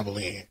don't dabble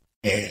in.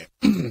 And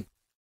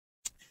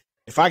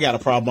if I got a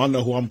problem, I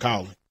know who I'm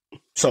calling.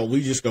 So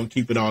we just gonna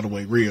keep it all the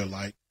way real.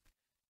 Like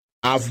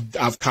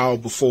I've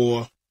called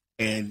before,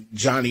 and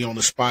Johnny on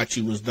the spot,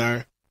 you was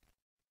there.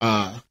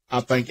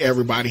 I think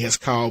everybody has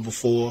called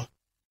before,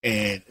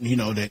 and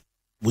that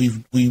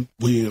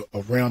we're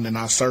around in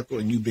our circle,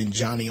 and you've been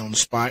Johnny on the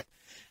spot.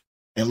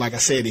 And like I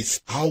said, it's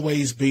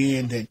always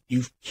been that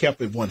you've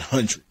kept it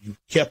 100.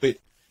 You've kept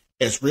it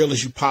as real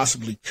as you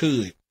possibly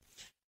could.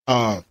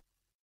 And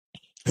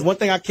one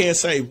thing I can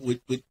say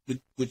with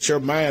your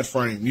mind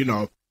frame, you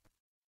don't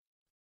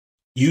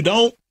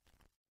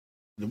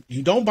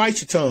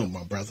bite your tongue,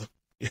 my brother.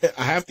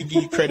 I have to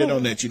give you credit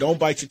on that. You don't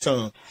bite your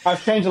tongue.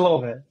 I've changed a little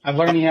bit. I've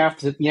learned you have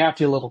to a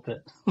little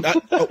bit.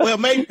 Well,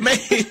 maybe in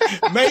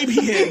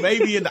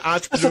the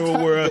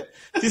entrepreneurial world,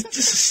 just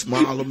a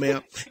small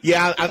amount.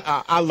 Yeah,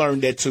 I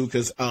learned that too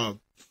because I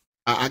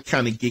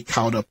kind of get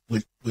caught up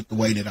with the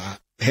way that I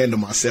handle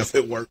myself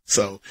at work.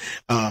 So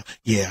I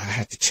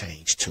had to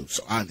change too.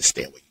 So I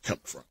understand where you're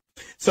coming from.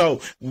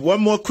 So one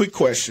more quick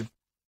question,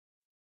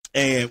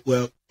 and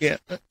I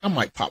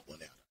might pop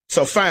one out.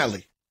 So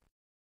finally,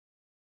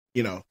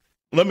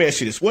 let me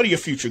ask you this. What are your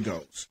future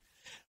goals?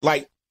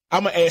 Like,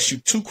 I'm going to ask you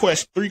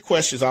 3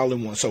 questions all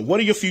in one. So what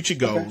are your future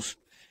goals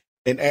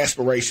and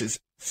aspirations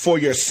for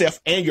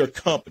yourself and your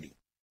company?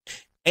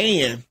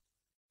 And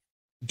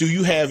do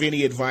you have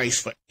any advice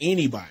for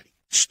anybody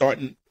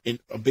starting in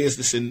a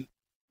business in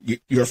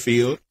your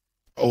field,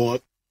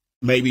 or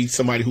maybe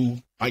somebody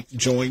who might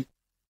join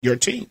your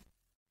team?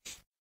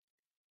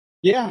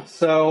 Yeah.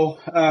 So,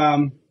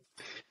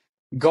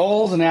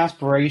 goals and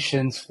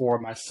aspirations for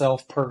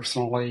myself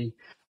personally.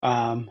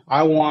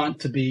 I want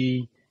to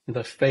be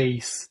the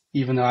face,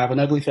 even though I have an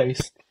ugly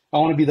face. I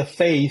want to be the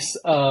face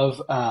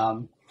of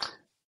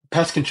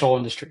pest control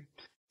industry.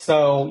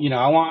 So,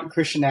 I want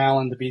Christen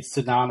Allen to be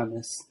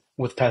synonymous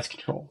with pest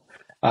control.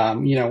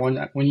 When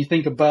you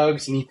think of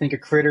bugs and you think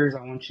of critters,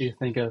 I want you to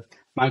think of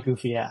my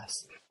goofy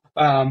ass.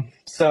 I'm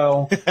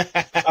doing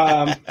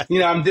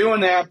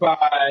that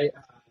by,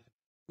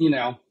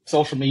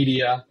 social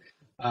media.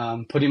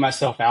 Putting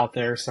myself out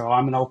there. So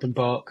I'm an open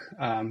book.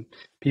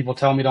 People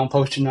tell me don't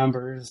post your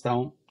numbers,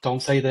 don't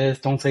say this,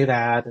 don't say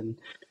that. And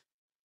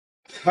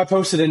I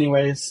post it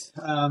anyways.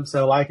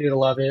 So like it or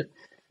love it.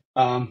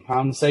 I'm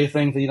going to say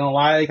things that you don't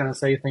like. I'm going to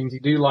say things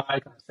you do like. I'm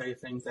going to say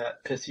things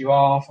that piss you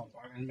off.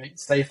 I'm going to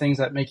say things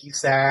that make you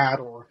sad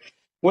or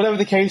whatever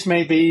the case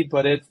may be,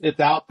 but it's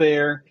out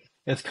there.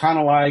 It's kind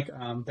of like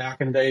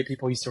back in the day,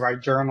 people used to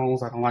write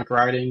journals. I don't like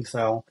writing.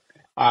 So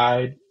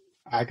I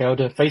go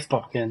to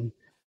Facebook and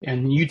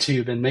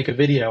YouTube and make a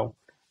video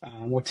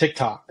or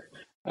TikTok.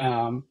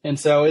 And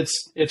so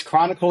it's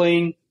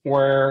chronicling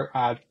where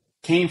I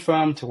came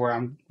from to where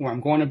I'm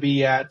going to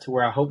be at, to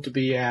where I hope to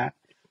be at.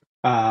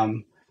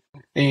 So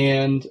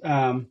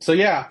I'm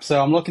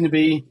looking to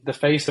be the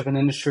face of an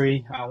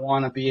industry. I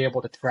want to be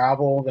able to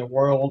travel the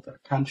world, the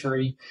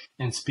country,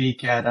 and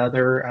speak at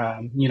other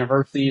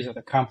universities,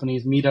 other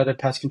companies, meet other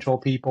pest control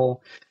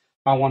people.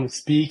 I want to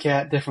speak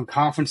at different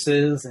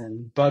conferences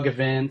and bug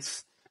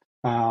events.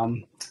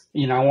 I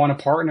want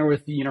to partner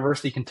with the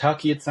University of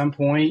Kentucky at some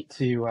point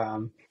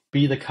to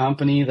be the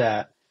company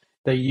that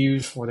they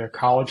use for their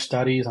college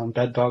studies on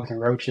bed bugs and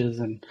roaches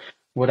and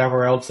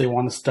whatever else they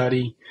want to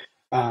study.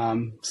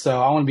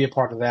 So I want to be a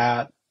part of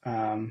that.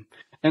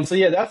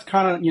 That's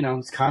kind of,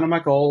 it's kind of my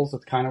goals.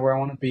 It's kind of where I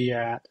want to be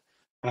at.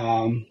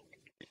 Slowly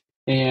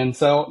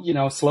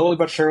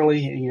but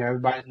surely,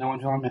 everybody's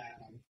knowing who I'm at.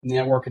 I'm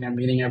networking and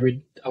meeting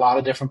a lot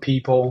of different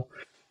people.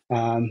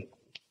 I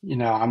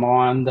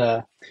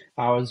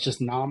was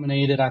just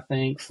nominated, I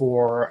think,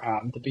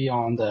 to be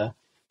on the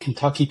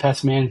Kentucky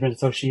Pest Management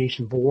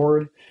Association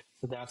board.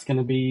 So that's going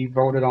to be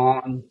voted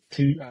on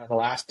the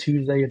last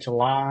Tuesday of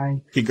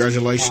July.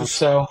 Congratulations.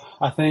 So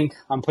I think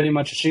I'm pretty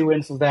much a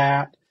shoe-in for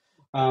that.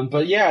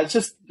 It's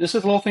just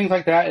little things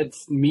like that.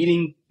 It's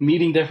meeting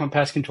different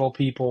pest control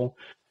people,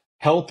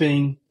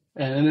 helping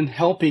and then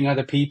helping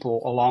other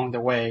people along the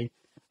way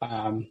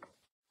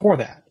for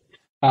that.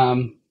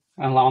 I'm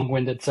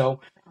long-winded. So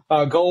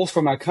goals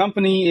for my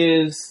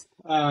company is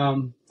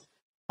I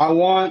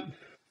want,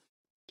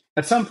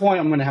 at some point,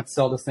 I'm going to have to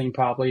sell this thing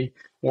probably,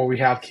 or we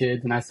have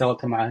kids and I sell it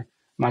to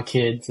my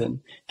kids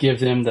and give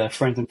them the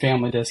friends and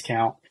family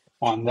discount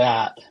on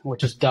that,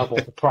 which is double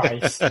the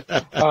price.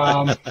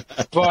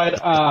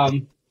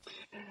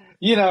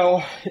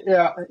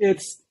 Yeah,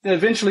 it's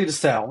eventually to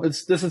sell.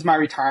 This is my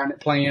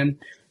retirement plan.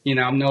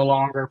 I'm no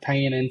longer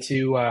paying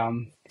into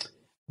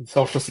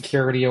Social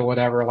Security or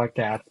whatever like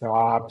that. So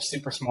I'll have a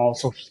super small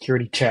Social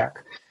Security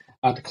check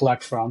to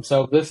collect from.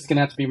 So this is going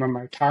to have to be my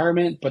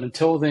retirement. But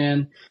until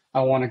then,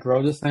 I want to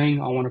grow this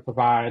thing. I want to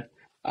provide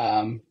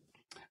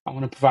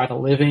a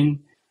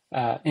living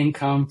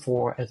income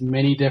for as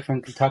many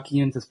different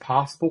Kentuckians as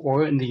possible,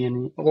 or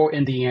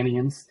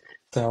Indianians.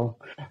 So,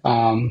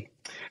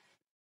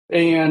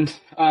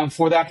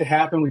 for that to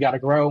happen, we got to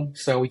grow.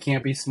 So we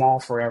can't be small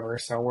forever.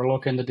 So we're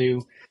looking to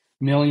do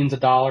millions of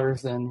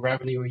dollars in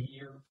revenue a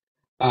year.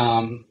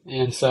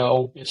 And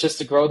so it's just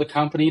to grow the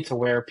company to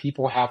where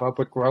people have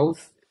upward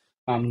growth.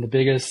 The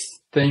biggest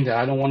thing that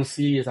I don't want to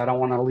see is I don't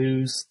want to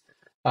lose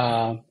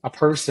a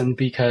person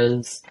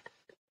because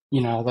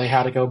they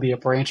had to go be a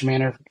branch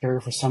manager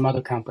for some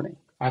other company.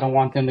 I don't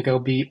want them to go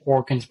be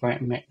Orkin's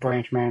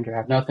branch manager. I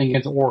have nothing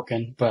against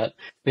Orkin, but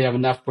they have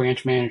enough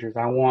branch managers.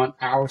 I want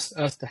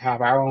us to have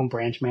our own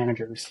branch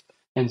managers.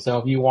 And so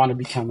if you want to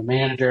become a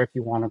manager, if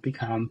you want to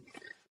become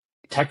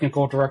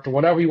technical director,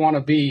 whatever you want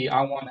to be,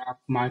 I want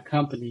my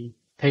company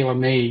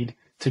tailor-made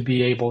to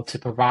be able to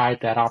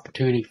provide that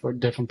opportunity for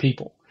different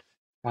people.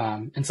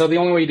 And so the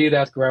only way you do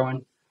that is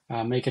growing,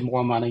 making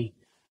more money.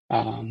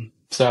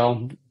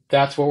 So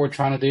that's what we're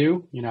trying to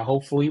do.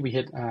 Hopefully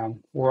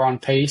we're on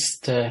pace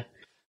to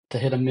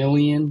hit 1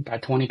 million by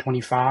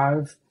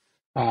 2025.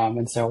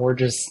 And so we're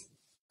just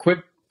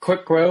quick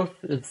growth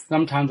is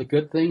sometimes a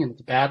good thing and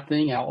it's a bad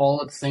thing all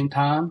at the same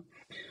time.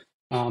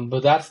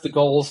 But that's the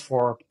goals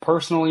for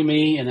personally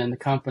me and then the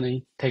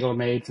company,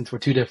 TaylorMade, since we're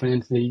two different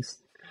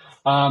entities.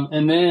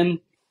 And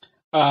then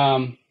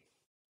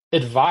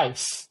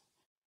advice,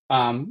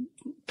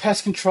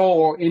 pest control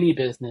or any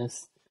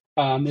business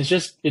is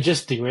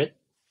just do it.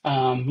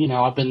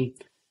 I've been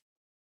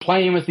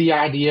playing with the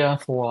idea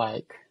for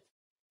like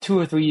 2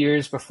 or 3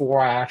 years before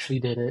I actually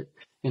did it.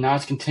 And I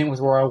was content with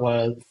where I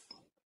was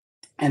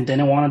and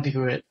didn't want to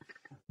do it.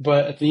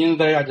 But at the end of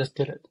the day, I just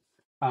did it.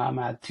 I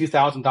had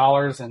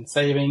 $2,000 in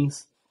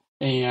savings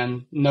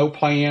and no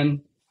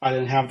plan. I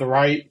didn't have the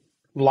right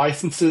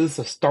licenses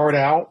to start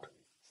out.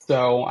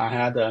 So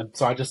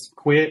I just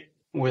quit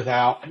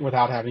without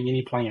having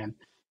any plan.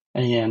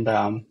 And,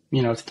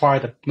 it's probably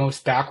the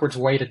most backwards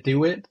way to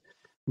do it.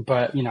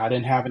 But, I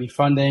didn't have any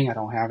funding. I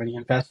don't have any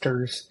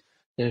investors.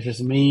 There's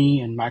just me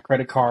and my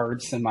credit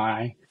cards and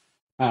my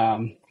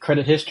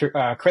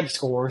credit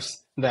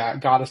scores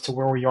that got us to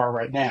where we are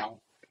right now.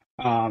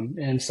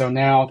 And so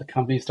now the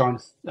company's starting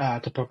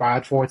to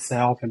provide for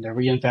itself and to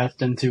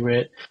reinvest into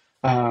it.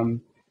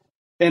 And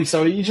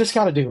so you just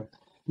got to do it.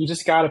 You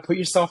just got to put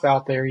yourself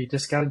out there. You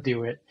just got to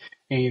do it.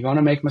 And you're going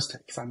to make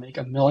mistakes. I make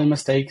 1 million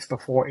mistakes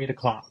before 8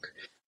 o'clock.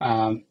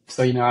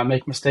 So I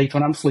make mistakes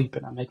when I'm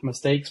sleeping. I make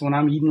mistakes when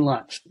I'm eating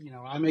lunch.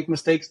 I make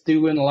mistakes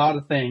doing a lot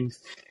of things.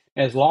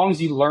 As long as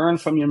you learn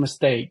from your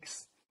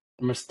mistakes,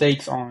 the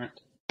mistakes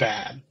aren't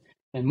bad.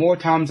 And more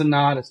times than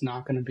not, it's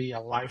not going to be a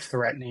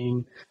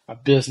life-threatening, a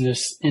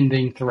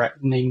business-ending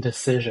threatening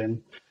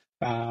decision.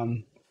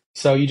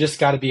 So you just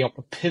got to be able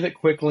to pivot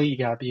quickly. You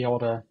got to be able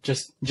to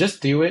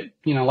just do it.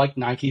 Like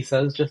Nike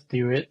says, just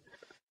do it.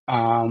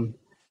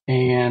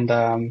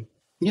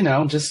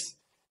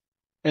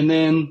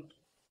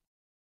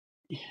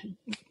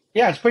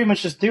 It's pretty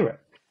much just do it.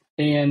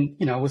 And,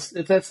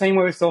 it's that same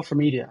way with social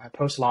media. I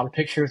post a lot of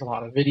pictures, a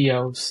lot of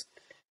videos,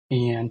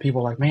 and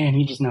people are like, man,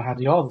 you just know how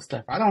to do all this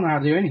stuff. I don't know how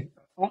to do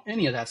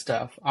any of that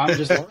stuff. I'm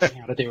just learning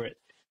how to do it.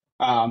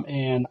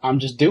 And I'm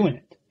just doing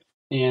it.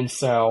 And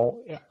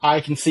so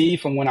I can see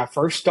from when I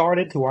first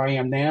started to where I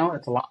am now,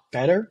 it's a lot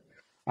better,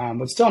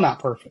 but still not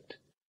perfect.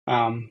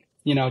 Don't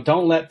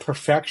let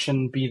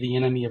perfection be the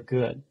enemy of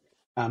good.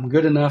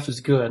 Good enough is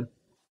good.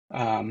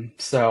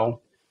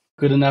 So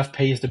good enough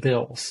pays the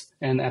bills.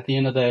 And at the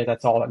end of the day,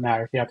 that's all that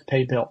matters. You have to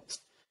pay bills.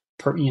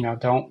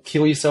 Don't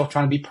kill yourself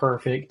trying to be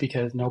perfect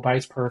because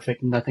nobody's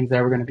perfect. Nothing's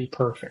ever going to be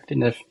perfect.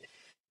 And if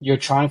you're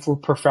trying for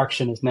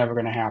perfection, it's never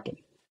going to happen.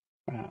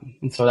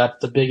 And so that's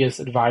the biggest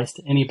advice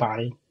to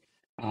anybody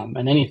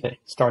and anything,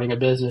 starting a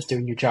business,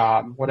 doing your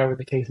job, whatever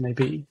the case may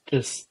be.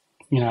 Just,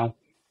 don't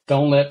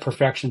let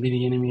perfection be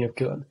the enemy of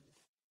good.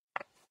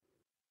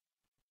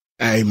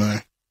 Hey,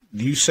 man,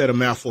 you said a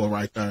mouthful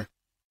right there.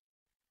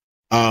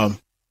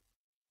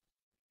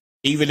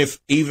 Even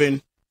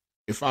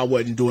if I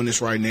wasn't doing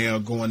this right now,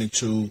 going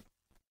into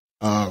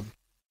a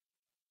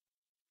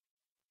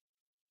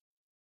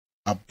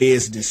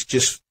business,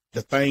 just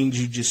the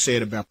things you just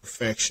said about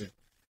perfection,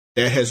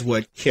 that's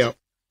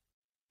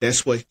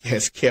what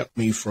has kept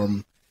me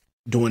from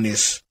doing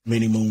this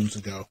many moons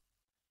ago.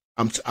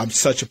 I'm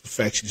such a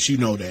perfectionist, you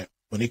know that.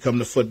 when it come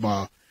to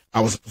football, I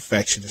was a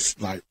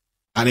perfectionist. Like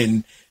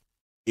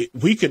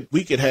we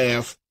could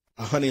have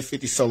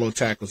 150 solo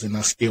tackles and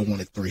I still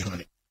wanted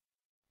 300.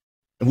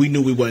 And we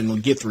knew we wasn't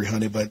going to get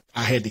 300, but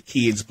I had the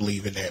kids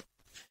believe in that.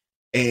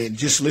 And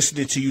just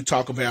listening to you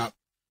talk about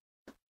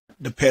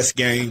the Pest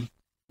game,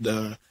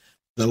 the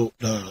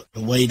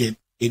way that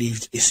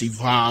it's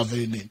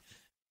evolving and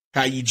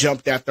how you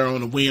jumped out there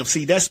on a whim.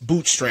 See, that's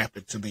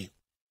bootstrapping to me.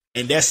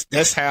 And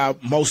that's how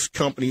most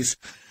companies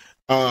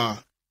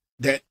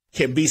that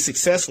can be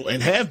successful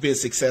and have been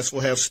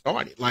successful have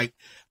started. Like,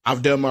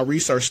 I've done my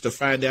research to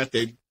find out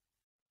that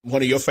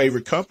one of your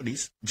favorite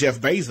companies, Jeff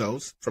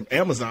Bezos from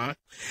Amazon,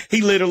 he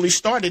literally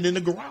started in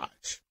the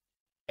garage.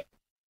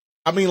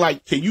 I mean,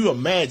 like, can you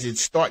imagine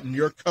starting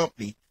your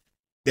company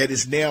that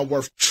is now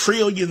worth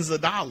trillions of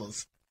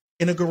dollars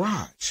in a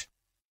garage?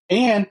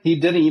 And he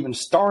didn't even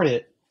start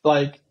it.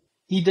 Like,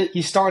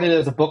 he started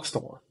as a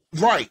bookstore.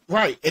 Right.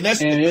 And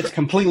it's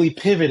completely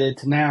pivoted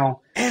to now.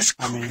 That's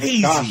crazy. I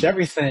mean, gosh,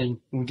 everything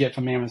we get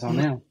from Amazon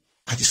now.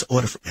 I just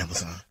ordered from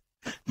Amazon.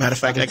 Matter of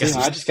fact, I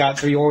just got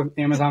 3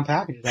 Amazon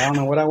packages. I don't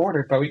know what I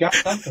ordered, but we got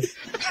something.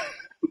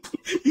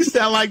 You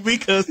sound like me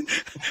because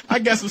I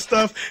got some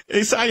stuff.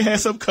 I had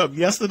something come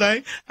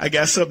yesterday. I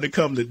got something to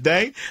come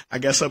today. I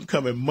got something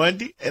coming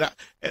Monday. And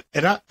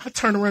I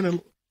turned around and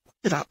what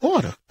did I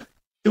order?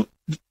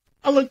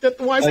 I looked at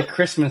the wife. Like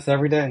Christmas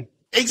every day.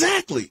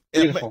 Exactly.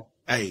 Beautiful.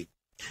 Hey,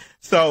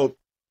 so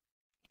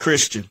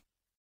Christian,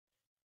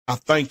 I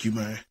thank you,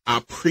 man. I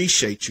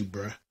appreciate you,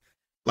 bro.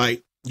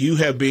 Like, you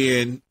have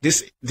been,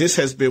 this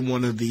has been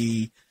one of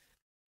I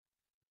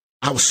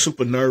was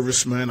super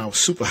nervous, man. I was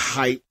super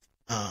hyped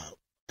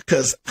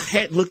because I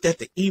hadn't looked at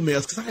the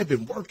emails because I had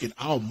been working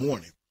all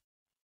morning.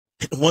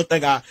 And one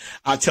thing I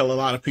tell a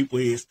lot of people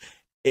is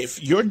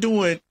if you're a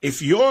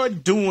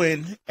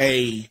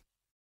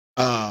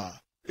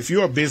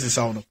business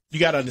owner, you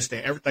got to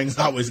understand everything's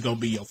always going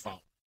to be your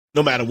fault,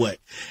 no matter what.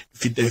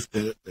 If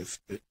the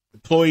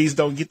employees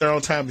don't get there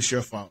on time, it's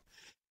your fault.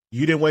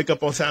 You didn't wake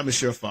up on time,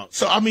 it's your fault.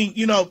 So, I mean,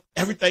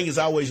 everything is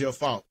always your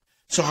fault.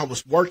 So I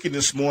was working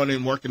this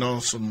morning, working on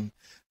some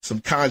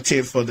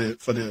content for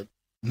the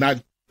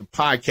not the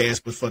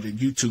podcast, but for the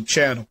YouTube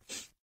channel.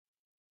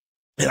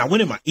 And I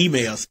went in my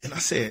emails and I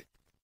said,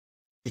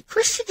 did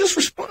Christian just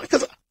respond?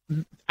 Because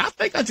I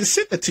think I just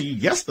sent that to you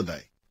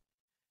yesterday.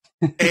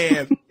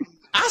 And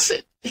I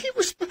said, he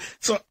responded.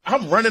 So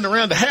I'm running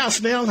around the house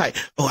now, like,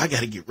 oh, I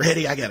got to get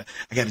ready. I got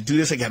to do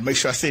this. I got to make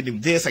sure I send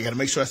him this. I got to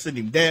make sure I send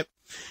him that.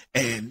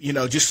 And,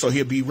 just so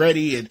he'll be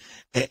ready. And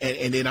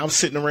then I'm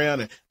sitting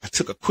around and I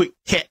took a quick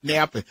cat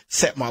nap and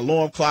set my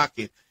alarm clock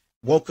and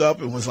woke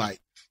up and was like,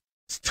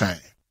 it's time.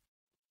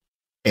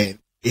 And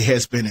it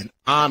has been an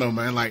honor,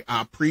 man. Like,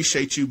 I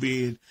appreciate you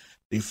being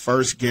the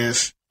first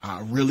guest. I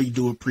really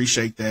do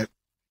appreciate that.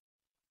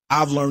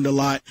 I've learned a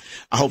lot.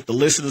 I hope the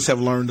listeners have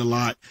learned a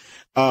lot.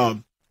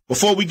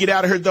 Before we get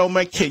out of here, though,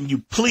 man, can you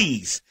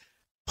please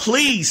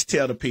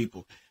tell the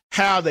people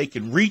how they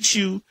can reach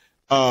you,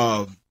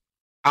 all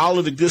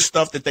of the good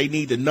stuff that they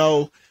need to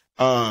know,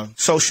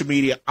 social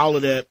media, all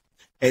of that.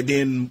 And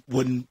then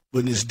when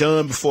it's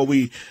done, before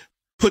we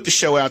put the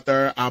show out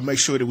there, I'll make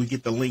sure that we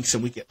get the links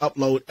and we can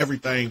upload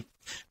everything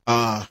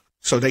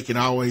so they can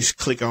always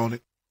click on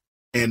it.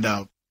 And,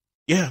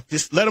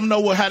 just let them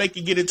know how they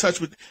can get in touch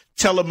with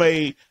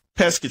TaylorMade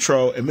Pest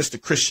Control and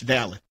Mr. Christen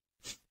Allen.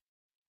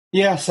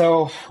 Yeah,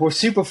 so we're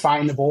super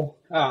findable,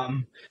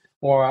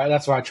 or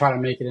that's what I try to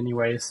make it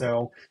anyway.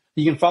 So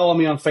you can follow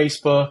me on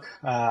Facebook.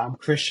 I'm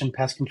Christian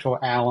Pest Control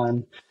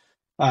Allen.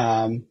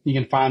 You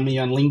can find me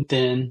on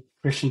LinkedIn,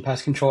 Christian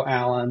Pest Control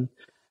Allen.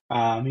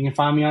 You can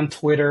find me on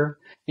Twitter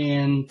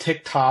and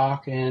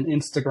TikTok and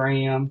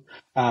Instagram.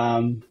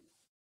 And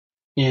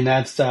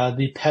that's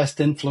the Pest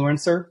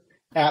Influencer,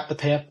 at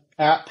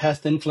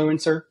Pest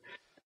Influencer.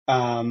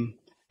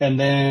 And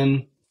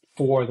then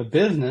for the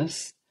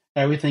business,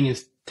 everything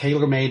is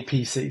TaylorMade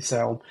PC.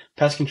 So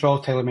Pest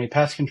Control, TaylorMade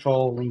Pest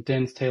Control,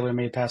 LinkedIn's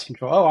TaylorMade Pest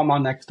Control. Oh, I'm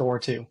on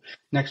Nextdoor too.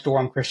 Nextdoor,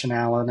 I'm Christen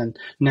Allen, and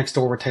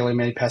Nextdoor, we're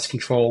TaylorMade Pest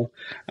Control.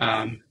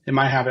 It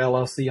might have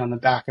LLC on the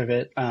back of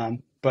it.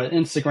 But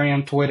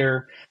Instagram,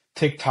 Twitter,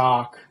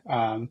 TikTok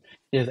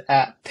is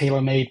at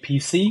TaylorMade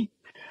PC.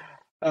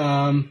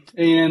 And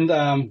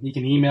you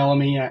can email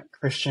me at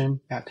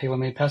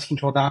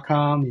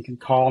Christian@TaylorMadePestControl.com. You can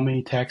call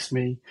me, text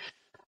me.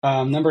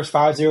 Number is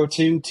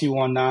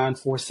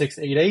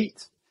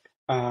 502-219-4688.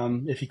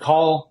 If you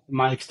call,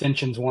 my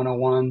extension's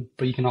 101,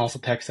 but you can also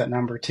text that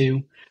number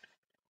too.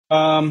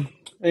 I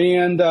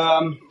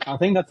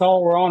think that's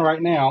all we're on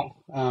right now.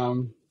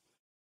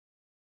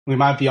 We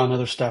might be on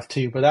other stuff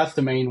too, but that's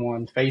the main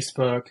one: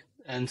 Facebook,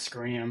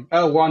 Instagram.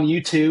 Oh, we're on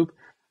YouTube.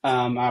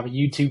 I have a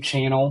YouTube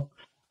channel.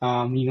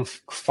 You can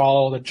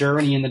follow the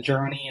journey in the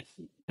journey.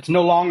 It's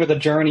no longer the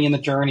journey in the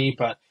journey,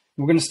 but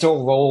we're going to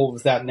still roll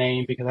with that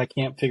name because I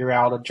can't figure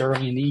out a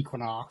journey in the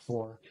equinox,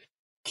 or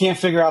can't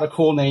figure out a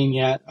cool name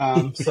yet.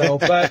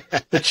 But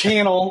the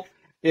channel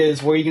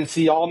is where you can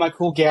see all my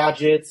cool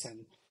gadgets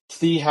and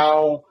see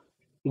how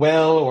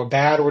well or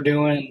bad we're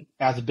doing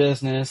as a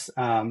business.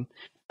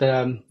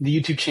 The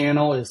YouTube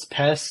channel is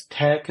Pest,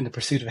 Tech, and the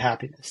Pursuit of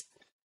Happiness.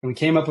 And we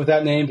came up with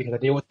that name because I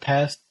deal with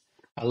pests.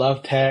 I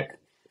love tech.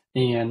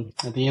 And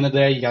at the end of the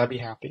day, you got to be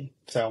happy.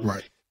 So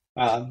Right.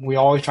 We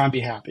always try and be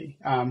happy.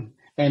 And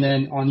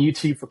then on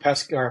YouTube for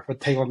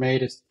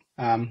TaylorMade is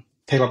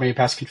TaylorMade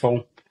Pest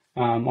Control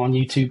on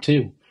YouTube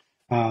too.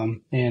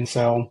 And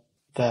so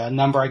the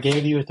number I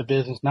gave you is the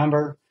business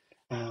number.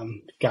 If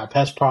you've got a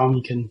pest problem,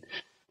 you can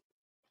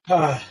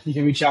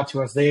reach out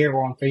to us there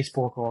or on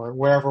Facebook or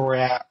wherever we're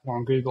at, or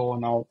on Google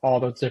and all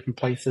those different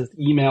places.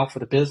 Email for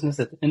the business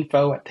at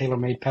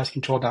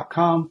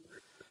info@taylormadepestcontrol.com.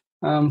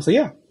 So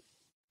yeah,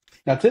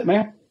 that's it,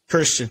 man.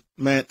 Christian,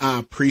 man, I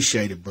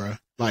appreciate it, bro.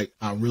 Like,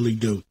 I really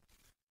do.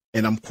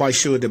 And I'm quite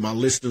sure that my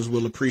listeners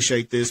will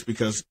appreciate this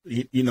because,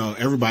 you know,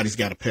 everybody's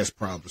got a pest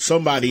problem.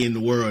 Somebody in the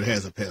world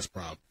has a pest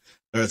problem.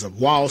 There's a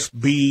wasp,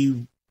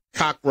 bee,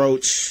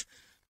 cockroach,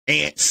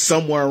 ant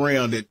somewhere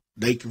around that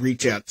they can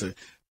reach out to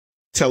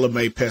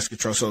TaylorMade Pest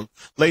Control. So,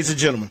 ladies and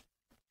gentlemen,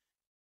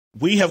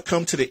 we have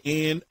come to the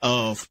end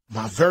of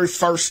my very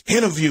first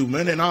interview,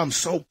 man, and I'm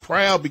so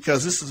proud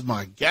because this is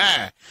my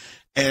guy.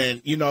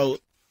 And, you know,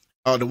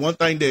 the one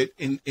thing that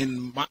in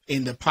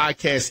the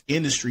podcast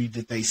industry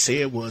that they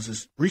said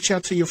is reach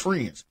out to your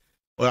friends.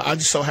 Well, I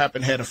just so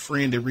happened had a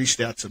friend that reached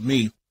out to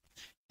me,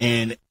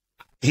 and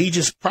he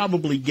just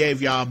probably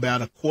gave y'all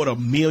about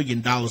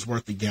 $250,000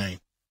 worth of game.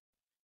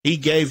 He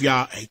gave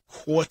y'all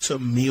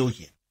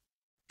 $250,000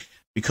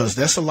 because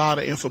that's a lot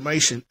of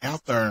information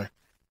out there.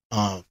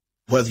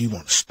 Whether you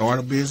want to start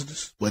a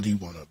business, whether you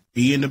want to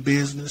be in the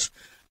business,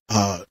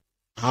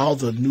 all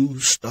the new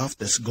stuff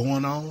that's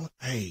going on.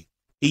 Hey,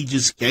 he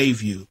just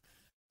gave you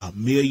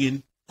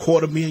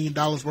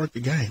 $250,000 worth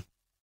of game.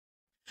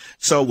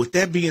 So with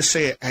that being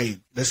said, hey,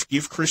 let's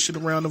give Christian a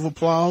round of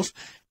applause.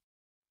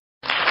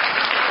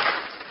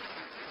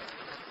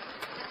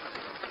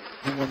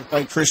 I want to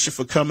thank Christian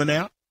for coming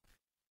out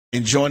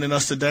and joining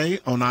us today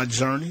on our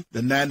journey,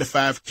 the 9 to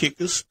 5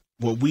 Kickers,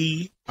 where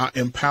we are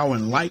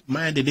empowering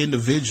like-minded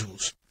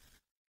individuals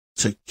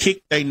to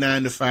kick their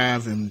 9 to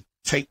 5 and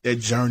take that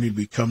journey to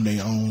become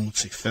their own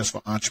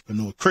successful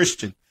entrepreneur.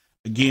 Christian,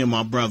 again,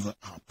 my brother,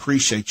 I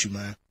appreciate you,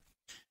 man.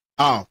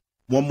 Oh,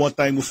 one more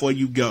thing before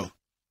you go.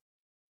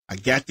 I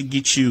got to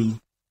get you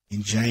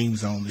and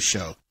James on the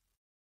show.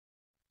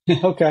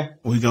 Okay.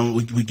 We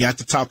got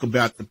to talk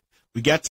about we got to